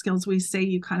in life skills, we say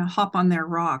you kind of hop on their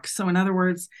rock. So in other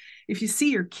words, if you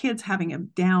see your kids having a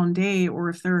down day, or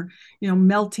if they're,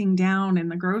 melting down in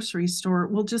the grocery store,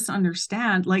 we'll just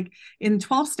understand. Like in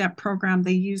 12-step program,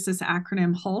 they use this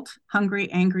acronym HALT: hungry,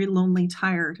 angry, lonely,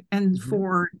 tired. And Mm-hmm.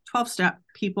 for 12-step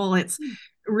people, it's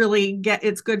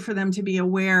it's good for them to be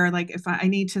aware, like if I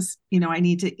need to, I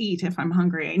need to eat if I'm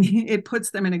hungry. It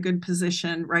puts them in a good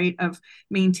position, right, of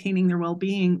maintaining their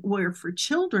well-being. Where for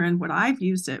children, what I've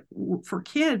used it for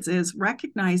kids is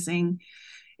recognizing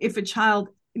if a child,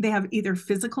 they have either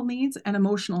physical needs and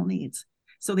emotional needs.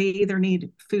 So they either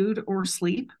need food or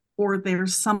sleep, or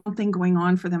there's something going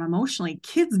on for them emotionally.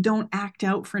 Kids don't act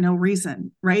out for no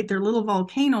reason, right? They're little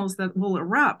volcanoes that will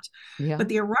erupt, Yeah. but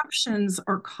the eruptions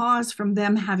are caused from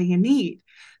them having a need.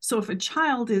 So if a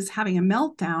child is having a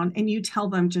meltdown and you tell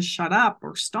them to shut up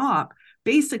or stop,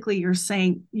 basically you're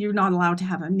saying you're not allowed to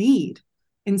have a need.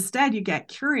 Instead, you get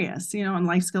curious. In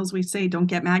life skills, we say, don't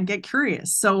get mad, get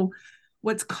curious. So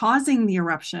what's causing the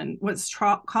eruption? What's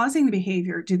causing the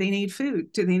behavior? Do they need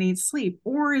food? Do they need sleep?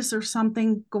 Or is there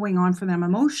something going on for them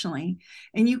emotionally?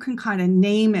 And you can kind of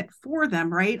name it for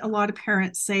them, right? A lot of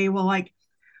parents say, well, like,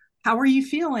 how are you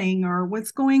feeling? Or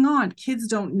what's going on? Kids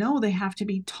don't know. They have to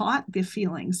be taught the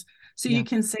feelings. So Yeah. you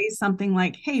can say something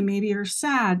like, hey, maybe you're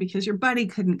sad because your buddy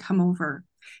couldn't come over.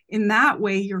 In that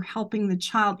way, you're helping the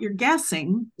child. You're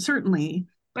guessing, certainly,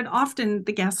 but often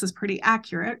the guess is pretty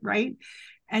accurate, right?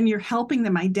 And you're helping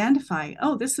them identify,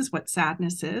 oh, this is what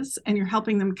sadness is. And you're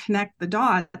helping them connect the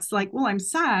dots, like, well, I'm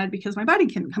sad because my buddy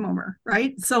couldn't come over,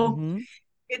 right? So Mm-hmm.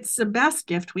 it's the best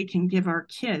gift we can give our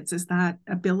kids, is that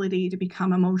ability to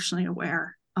become emotionally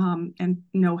aware, and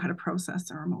know how to process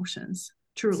their emotions.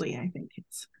 Truly, I think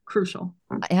it's crucial.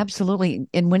 Absolutely.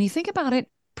 And when you think about it,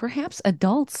 perhaps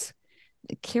adults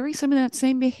carry some of that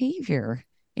same behavior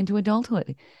into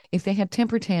adulthood. If they had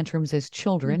temper tantrums as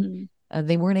children, Mm-hmm.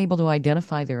 they weren't able to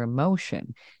identify their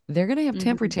emotion. They're going to have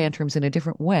temper Mm-hmm. tantrums in a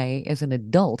different way as an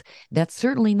adult. That's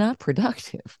certainly not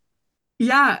productive.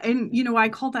 Yeah. And, I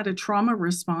call that a trauma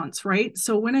response, right?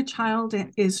 So when a child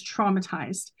is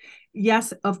traumatized,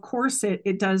 yes, of course,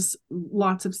 it does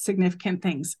lots of significant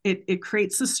things. It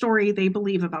creates a story they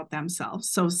believe about themselves.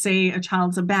 So say a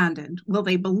child's abandoned. Well,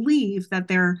 they believe that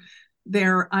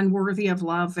they're unworthy of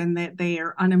love and that they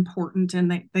are unimportant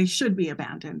and they should be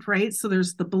abandoned, right? So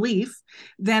there's the belief.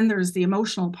 Then there's the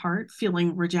emotional part,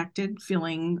 feeling rejected,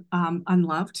 feeling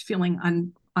unloved, feeling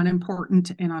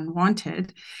unimportant and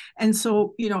unwanted. And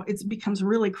so it becomes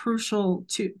really crucial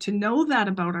to know that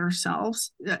about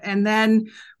ourselves. And then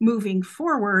moving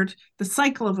forward, the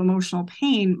cycle of emotional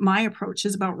pain, my approach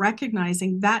is about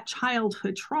recognizing that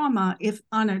childhood trauma, if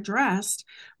unaddressed,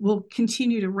 will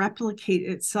continue to replicate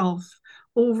itself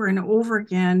over and over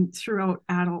again throughout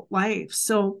adult life.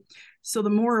 So the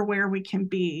more aware we can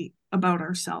be about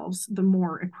ourselves, the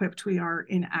more equipped we are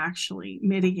in actually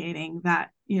mitigating that,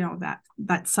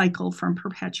 that cycle from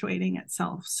perpetuating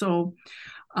itself. So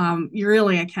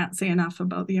I can't say enough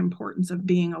about the importance of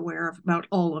being aware about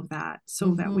all of that,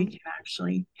 so that we Mm-hmm. can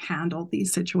actually handle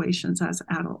these situations as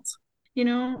adults.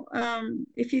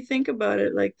 If you think about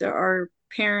it, like our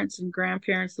parents and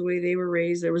grandparents, the way they were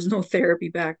raised, there was no therapy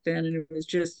back then, and it was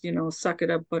just, suck it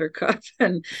up, buttercup,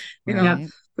 and Yeah. Right.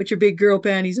 put your big girl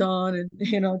panties on, and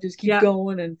just keep Yeah.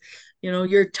 going, and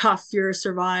you're tough, you're a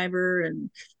survivor, and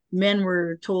men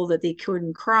were told that they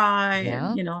couldn't cry,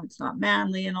 and Yeah. it's not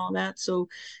manly and all that. So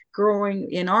growing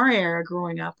in our era,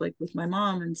 growing up like with my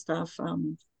mom and stuff,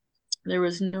 there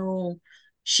was no,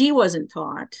 she wasn't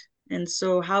taught, and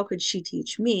so how could she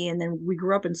teach me? And then we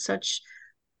grew up in such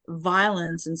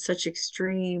violence and such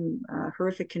extreme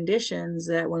horrific conditions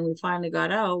that when we finally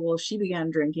got out, well, she began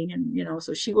drinking, and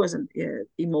so she wasn't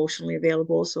emotionally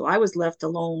available, so I was left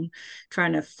alone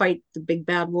trying to fight the big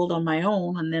bad world on my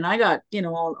own. And then I got,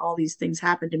 all these things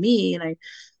happened to me, and I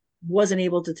wasn't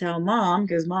able to tell mom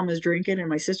because mom was drinking and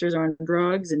my sisters are on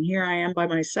drugs, and here I am by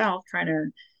myself trying to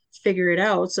figure it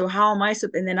out. So how am I,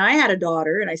 and then I had a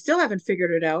daughter and I still haven't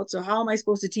figured it out. So how am I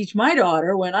supposed to teach my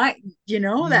daughter when that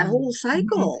Yeah. whole Mhm.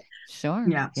 cycle? Sure.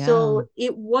 Yeah. Yeah. So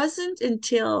it wasn't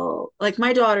until, like,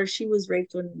 my daughter, she was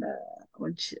raped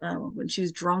when she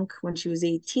was drunk when she was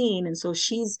 18, and so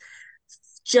she's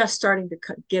just starting to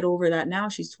get over that now.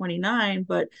 She's 29,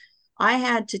 but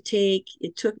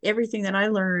it took everything that I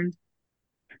learned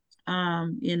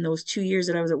in those 2 years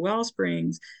that I was at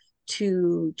Wellsprings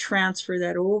to transfer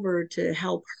that over to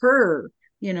help her,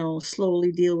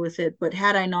 slowly deal with it. But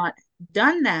had I not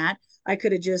done that, I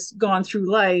could have just gone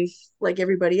through life like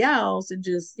everybody else and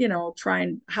just,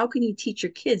 how can you teach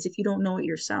your kids if you don't know it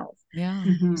yourself? Yeah.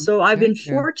 Mhm. So I've Very been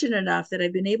true. fortunate enough that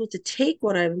I've been able to take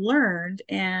what I've learned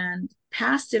and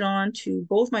passed it on to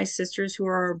both my sisters, who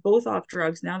are both off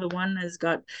drugs now. The one has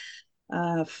got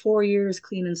 4 years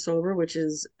clean and sober, which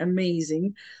is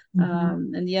amazing.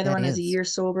 Mhm. And the other That one has a is. year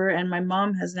sober, and my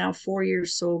mom has now 4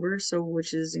 years sober, so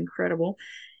which is incredible.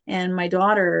 And my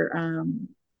daughter,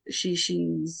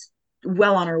 she's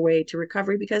well on her way to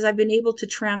recovery because I've been able to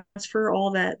transfer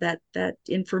all that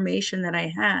information that I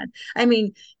had. I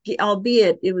mean,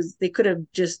 albeit they could have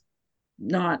just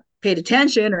not paid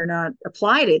attention or not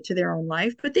applied it to their own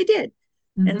life, but they did.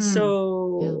 And Mhm.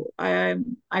 Yeah. so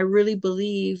I really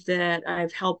believe that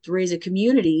I've helped raise a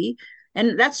community,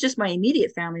 and that's just my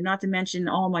immediate family, not to mention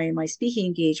all my speaking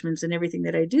engagements and everything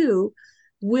that I do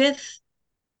with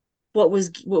what was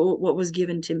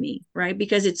given to me, right?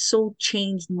 Because it's so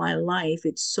changed my life.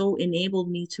 It's so enabled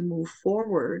me to move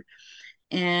forward.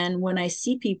 And when I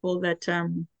see people that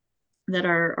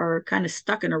are kind of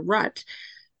stuck in a rut,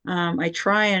 I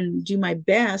try and do my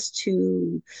best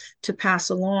to pass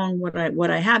along what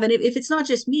I have. And if it's not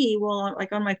just me, well,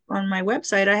 like on my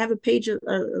website, I have a page, a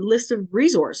list of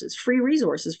resources, free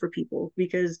resources for people,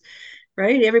 because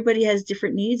right, everybody has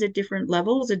different needs at different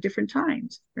levels at different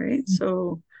times, right?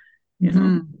 So,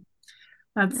 Mhm.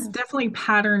 That's yeah. definitely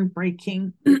pattern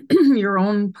breaking. Your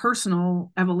own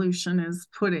personal evolution has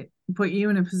put you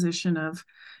in a position of,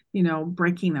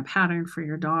 breaking the pattern for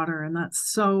your daughter. And that's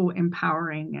so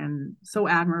empowering and so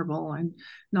admirable. And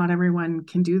not everyone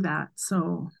can do that.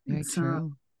 So Very it's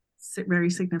true.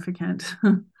 very significant.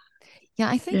 Yeah,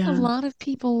 I think a Yeah. lot of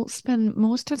people spend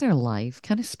most of their life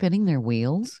kind of spinning their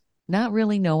wheels, not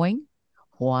really knowing,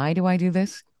 why do I do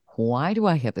this? Why do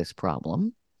I have this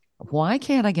problem? Why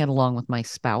can't I get along with my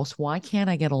spouse? Why can't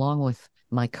I get along with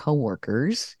my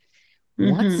coworkers?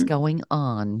 What's Mm-hmm. going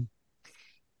on?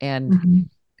 And Mhm.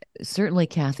 certainly,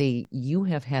 Kathy, you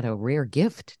have had a rare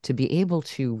gift to be able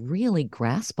to really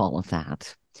grasp all of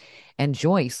that. And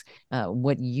Joyce,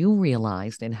 what you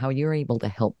realized and how you're able to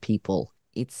help people,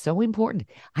 it's so important.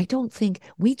 I don't think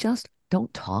we just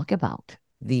don't talk about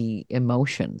the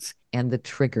emotions and the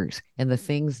triggers and the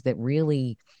things that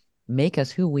really make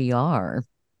us who we are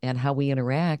and how we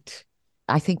interact.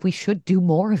 I think we should do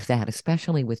more of that,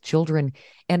 especially with children.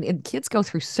 And kids go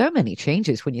through so many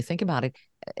changes when you think about it.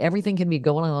 Everything can be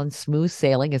going on smooth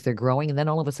sailing as they're growing, and then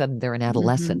all of a sudden they're an Mm-hmm.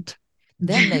 adolescent.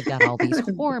 Then they've got all these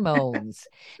hormones.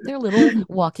 They're little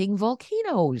walking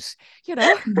volcanoes, you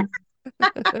know?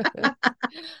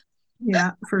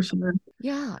 Yeah, for sure.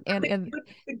 Yeah. And The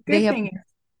they good have thing is,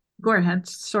 go ahead.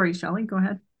 Sorry, Shelley, go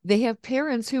ahead. they have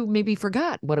parents who maybe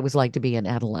forgot what it was like to be an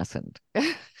adolescent,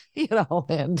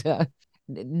 and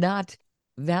not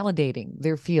validating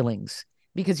their feelings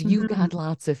because you've got Mhm.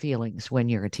 lots of feelings when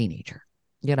you're a teenager,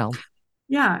 you know?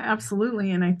 Yeah,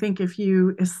 absolutely. And I think if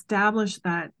you establish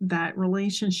that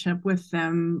relationship with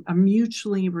them, a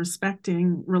mutually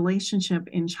respecting relationship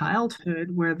in childhood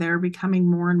where they're becoming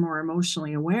more and more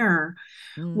emotionally aware,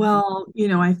 Mm, well,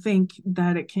 I think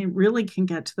that it can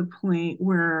get to the point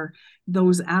where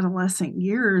those adolescent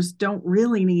years don't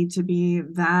really need to be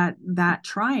that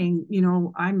trying.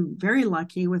 I'm very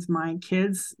lucky with my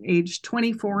kids age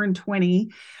 24 and 20.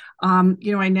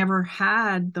 I never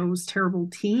had those terrible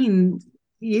teen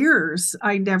years.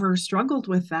 I never struggled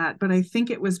with that, but I think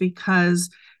it was because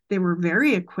they were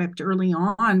very equipped early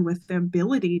on with the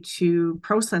ability to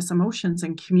process emotions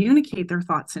and communicate their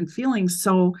thoughts and feelings.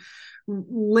 So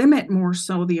limit more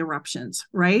so the eruptions,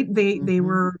 right? They hmm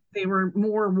were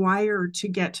more wired to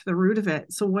get to the root of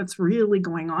it. So what's really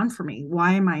going on for me?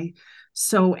 Why am I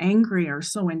so angry or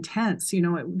so intense?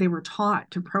 They were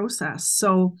taught to process.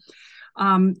 So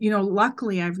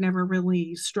Luckily I've never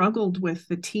really struggled with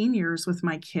the teen years with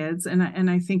my kids. And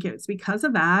I think it's because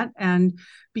of that, and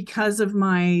because of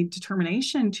my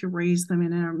determination to raise them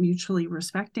in a mutually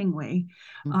respecting way.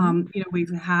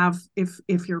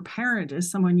 If your parent is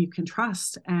someone you can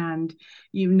trust, and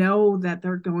you know that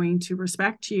they're going to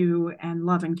respect you and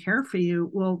love and care for you,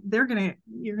 well, you're gonna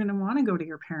want to go to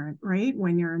your parent, right?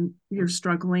 When you're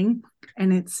struggling,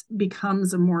 and it's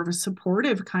becomes a more of a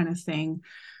supportive kind of thing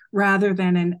rather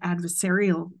than an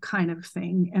adversarial kind of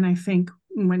thing. And I think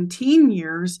when teen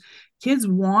years, kids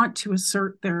want to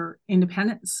assert their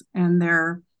independence and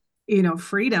their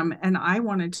freedom, and I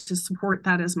wanted to support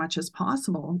that as much as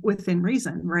possible within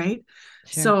reason, right?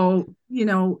 Sure. So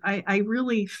I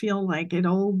really feel like it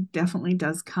all definitely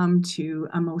does come to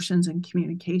emotions and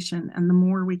communication, and the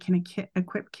more we can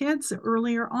equip kids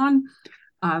earlier on,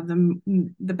 the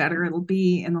better it'll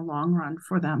be in the long run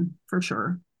for them, for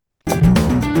sure.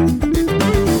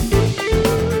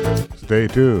 Stay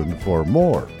tuned for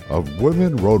more of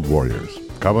Women Road Warriors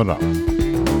coming up.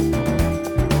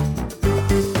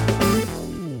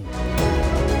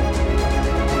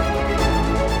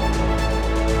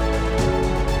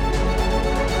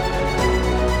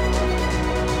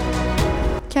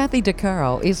 Kathy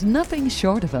DeCaro is nothing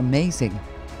short of amazing.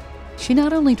 She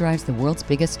not only drives the world's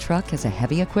biggest truck as a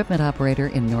heavy equipment operator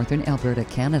in northern Alberta,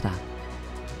 Canada.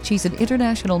 She's an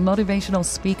international motivational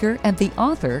speaker and the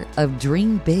author of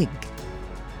Dream Big,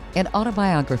 an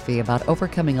autobiography about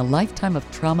overcoming a lifetime of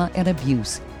trauma and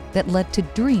abuse that led to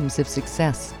dreams of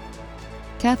success.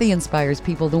 Kathy inspires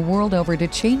people the world over to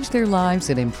change their lives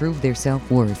and improve their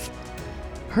self-worth.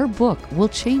 Her book will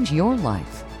change your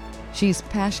life. She's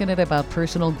passionate about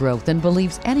personal growth and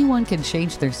believes anyone can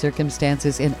change their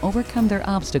circumstances and overcome their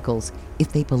obstacles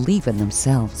if they believe in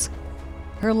themselves.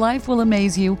 Her life will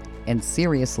amaze you and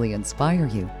seriously inspire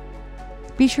you.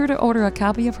 Be sure to order a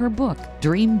copy of her book,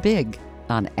 Dream Big,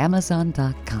 on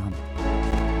Amazon.com.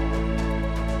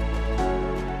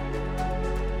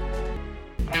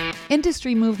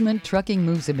 Industry movement Trucking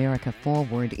Moves America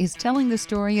Forward is telling the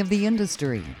story of the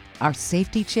industry, our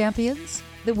safety champions,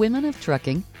 the women of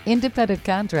trucking, independent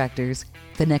contractors,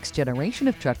 the next generation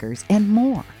of truckers, and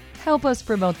more. Help us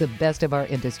promote the best of our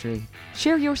industry.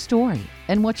 Share your story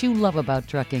and what you love about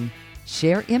trucking.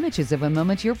 Share images of a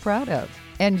moment you're proud of.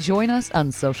 And join us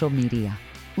on social media.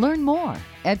 Learn more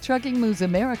at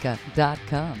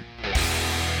truckingmovesamerica.com.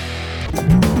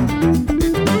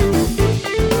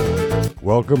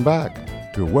 Welcome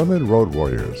back to Women Road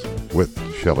Warriors with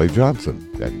Shelley Johnson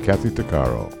and Kathy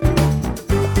DeCaro.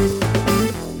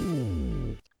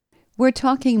 We're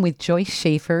talking with Joyce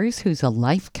Schafers, who's a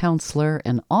life counselor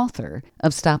and author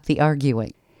of Stop the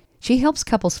Arguing. She helps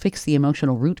couples fix the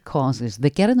emotional root causes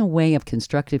that get in the way of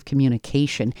constructive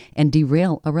communication and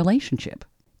derail a relationship.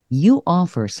 You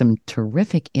offer some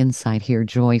terrific insight here,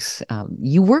 Joyce.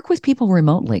 You work with people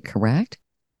remotely, correct?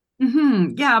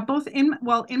 Mm-hmm. Yeah, both in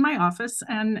my office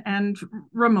and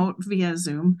remote via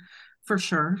Zoom, for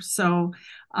sure. So,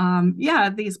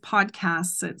 these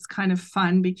podcasts, it's kind of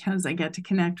fun because I get to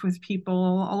connect with people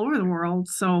all over the world.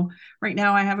 So right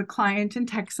now I have a client in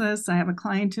Texas, I have a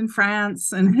client in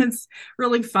France, and it's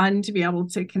really fun to be able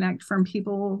to connect from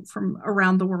people from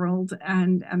around the world.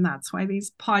 And that's why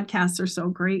these podcasts are so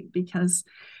great, because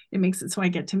it makes it so I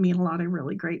get to meet a lot of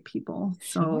really great people.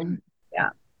 So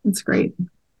yeah, it's great.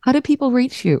 How do people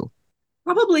reach you?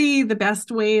 Probably the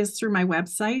best way is through my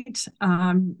website,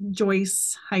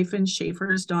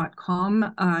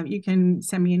 joyce-schafers.com. You can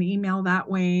send me an email that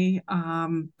way.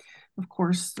 Of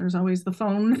course, there's always the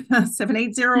phone,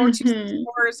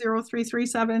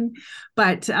 780-264-0337.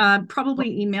 But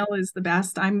probably email is the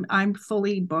best. I'm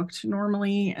fully booked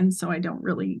normally, and so I don't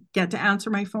really get to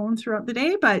answer my phone throughout the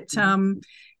day. But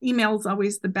email is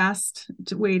always the best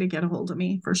way to get a hold of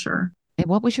me, for sure. And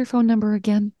what was your phone number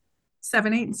again?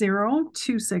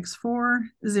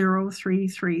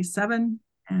 780-264-0337.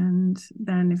 And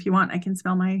then if you want, I can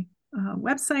spell my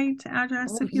website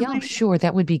address if you like. Sure.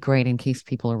 That would be great in case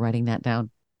people are writing that down.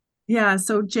 Yeah.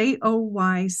 So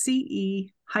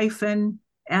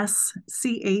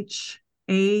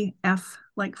JOYCE-SCHAF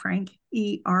like Frank,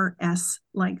 ERS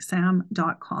like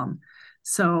Sam.com.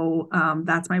 So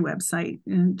that's my website,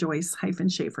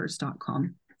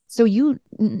 joyce-schafers.com. So you,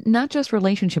 not just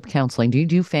relationship counseling, do you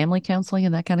do family counseling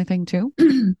and that kind of thing too?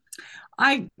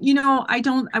 I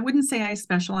wouldn't say I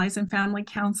specialize in family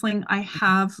counseling. I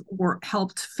have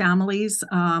helped families.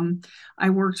 I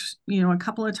worked, a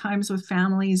couple of times with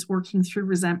families working through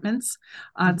resentments.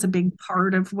 It's a big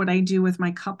part of what I do with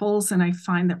my couples, and I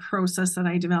find the process that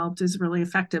I developed is really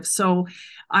effective. So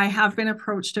I have been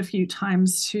approached a few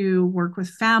times to work with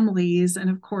families, and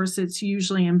of course, it's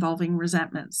usually involving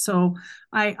resentment. So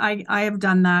I have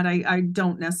done that. I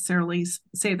don't necessarily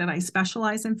say that I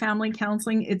specialize in family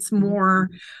counseling. It's more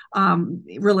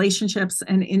relationships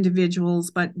and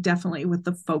individuals, but definitely with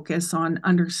the focus on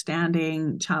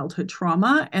understanding childhood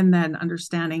trauma and then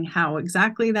understanding how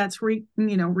exactly that's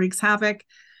wreaks havoc.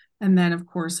 And then, of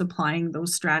course, applying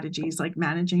those strategies like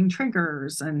managing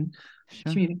triggers and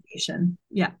communication.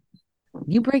 Yeah.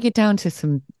 You break it down to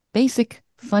some basic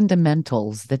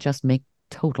fundamentals that just make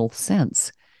total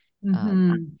sense.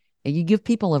 You give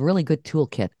people a really good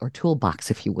toolkit or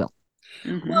toolbox, if you will.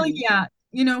 Well, yeah,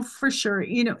 for sure.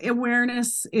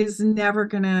 Awareness is never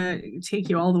going to take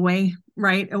you all the way,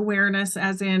 right? Awareness,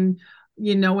 as in,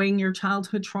 knowing your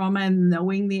childhood trauma and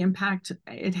knowing the impact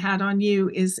it had on you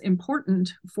is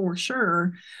important for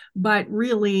sure. But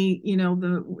really,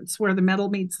 it's where the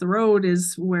metal meets the road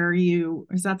is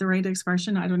that the right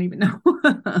expression? I don't even know.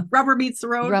 Rubber meets the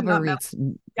road. Rubber meets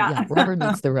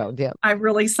the road. Yeah. I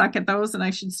really suck at those, and I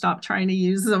should stop trying to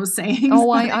use those sayings. Oh,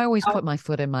 I always put my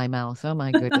foot in my mouth. Oh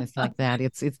my goodness, like that.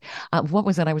 It's what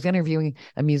was it? I was interviewing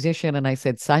a musician, and I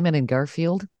said Simon and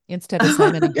Garfield instead of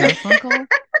Simon and Garfunkel.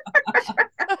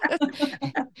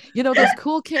 Those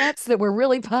cool cats that were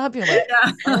really popular.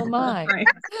 Yeah. Oh my. Right.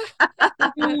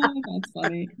 That's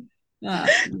funny. Yeah.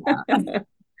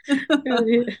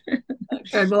 Good.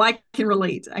 Well, I can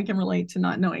relate to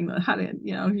not knowing how to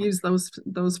use those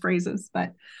phrases,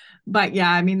 but yeah,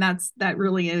 I mean, that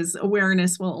really is,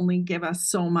 awareness will only give us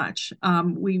so much.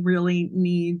 We really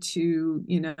need to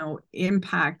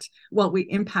impact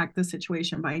the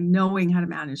situation by knowing how to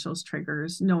manage those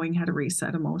triggers, knowing how to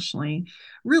reset emotionally,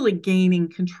 really gaining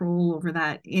control over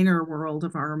that inner world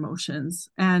of our emotions.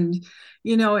 And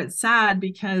it's sad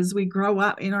because we grow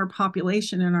up in our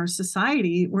population, in our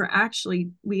society, we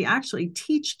actually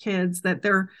teach kids that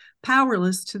they're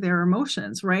powerless to their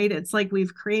emotions, right? It's like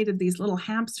we've created these little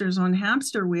hamsters on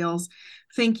hamster wheels,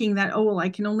 thinking that, oh, well, I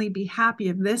can only be happy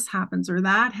if this happens or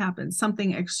that happens.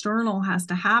 Something external has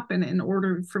to happen in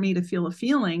order for me to feel a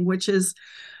feeling, which is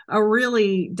a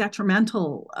really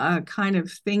detrimental kind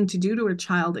of thing to do to a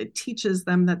child. It teaches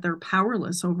them that they're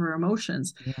powerless over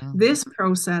emotions. Yeah. This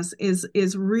process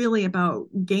is really about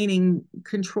gaining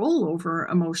control over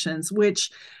emotions, which,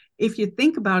 if you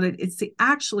think about it, it's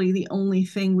actually the only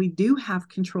thing we do have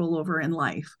control over in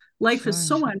life. Life is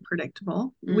so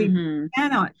unpredictable. We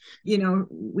cannot,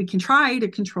 we can try to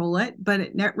control it, but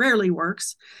it rarely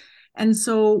works. And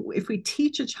so if we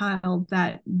teach a child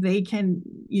that they can,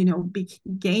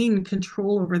 gain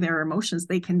control over their emotions,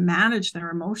 they can manage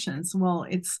their emotions, well,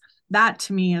 that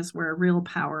to me is where real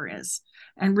power is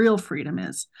and real freedom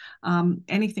is.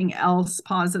 Anything else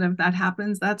positive that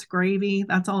happens, that's gravy,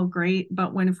 that's all great.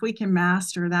 But if we can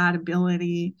master that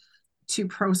ability to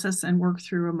process and work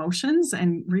through emotions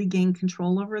and regain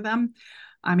control over them,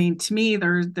 I mean, to me,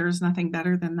 there's nothing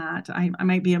better than that. I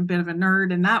might be a bit of a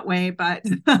nerd in that way, but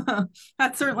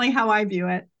that's certainly how I view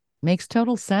it. Makes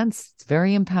total sense. It's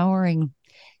very empowering.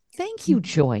 Thank you,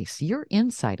 Joyce. Your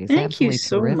insight is absolutely terrific. Thank you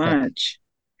so much.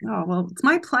 Oh, well, it's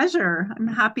my pleasure. I'm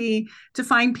happy to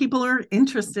find people who are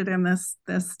interested in this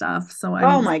stuff. So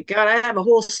oh my God, I have a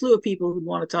whole slew of people who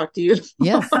want to talk to you.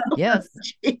 Yes, yes.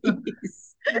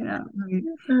 Yeah.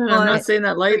 Well, I'm not saying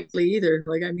that lightly either.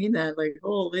 Like, I mean that, like,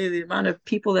 the amount of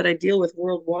people that I deal with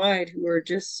worldwide who are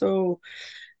just so,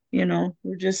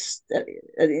 we're just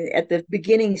at the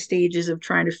beginning stages of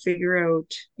trying to figure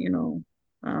out,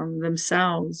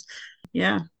 themselves.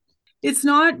 Yeah. It's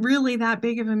not really that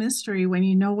big of a mystery when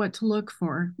you know what to look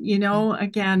for.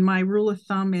 Again, my rule of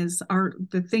thumb are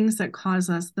the things that cause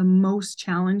us the most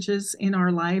challenges in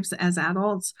our lives as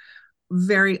adults,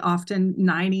 very often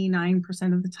 99%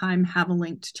 of the time have a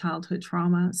link to childhood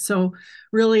trauma. So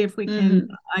really, if we can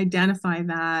identify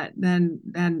that,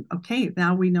 then okay,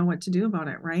 now we know what to do about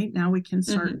it, right? Now we can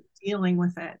start dealing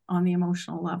with it on the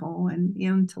emotional level and the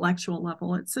intellectual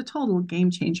level. It's a total game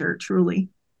changer, truly.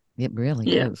 It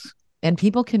really is. And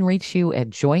people can reach you at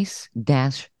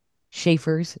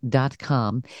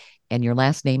joyce-schafers.com. And your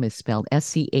last name is spelled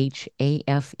Schafers.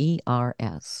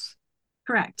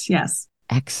 Correct. Yes.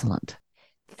 Excellent.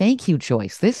 Thank you,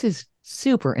 Joyce. This is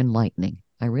super enlightening.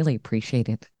 I really appreciate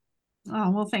it.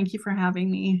 Oh, well, thank you for having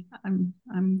me. I'm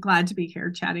glad to be here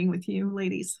chatting with you,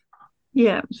 ladies.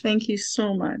 Yeah, thank you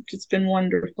so much. It's been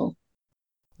wonderful.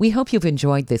 We hope you've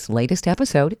enjoyed this latest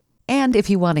episode. And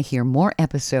if you want to hear more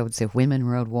episodes of Women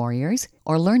Road Warriors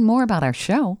or learn more about our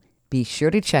show, be sure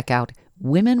to check out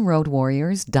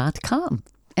womenroadwarriors.com.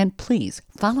 And please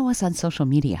follow us on social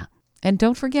media. And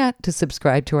don't forget to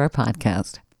subscribe to our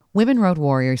podcast. Women Road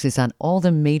Warriors is on all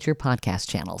the major podcast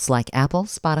channels like Apple,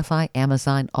 Spotify,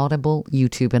 Amazon, Audible,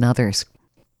 YouTube, and others.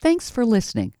 Thanks for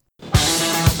listening.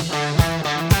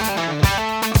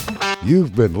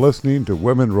 You've been listening to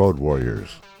Women Road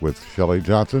Warriors with Shelley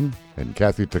Johnson and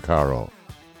Kathy Tuccaro.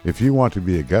 If you want to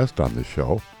be a guest on the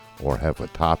show or have a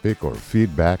topic or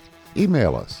feedback,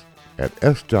 email us at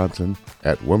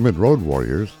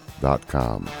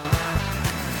sjohnson@womenroadwarriors.com.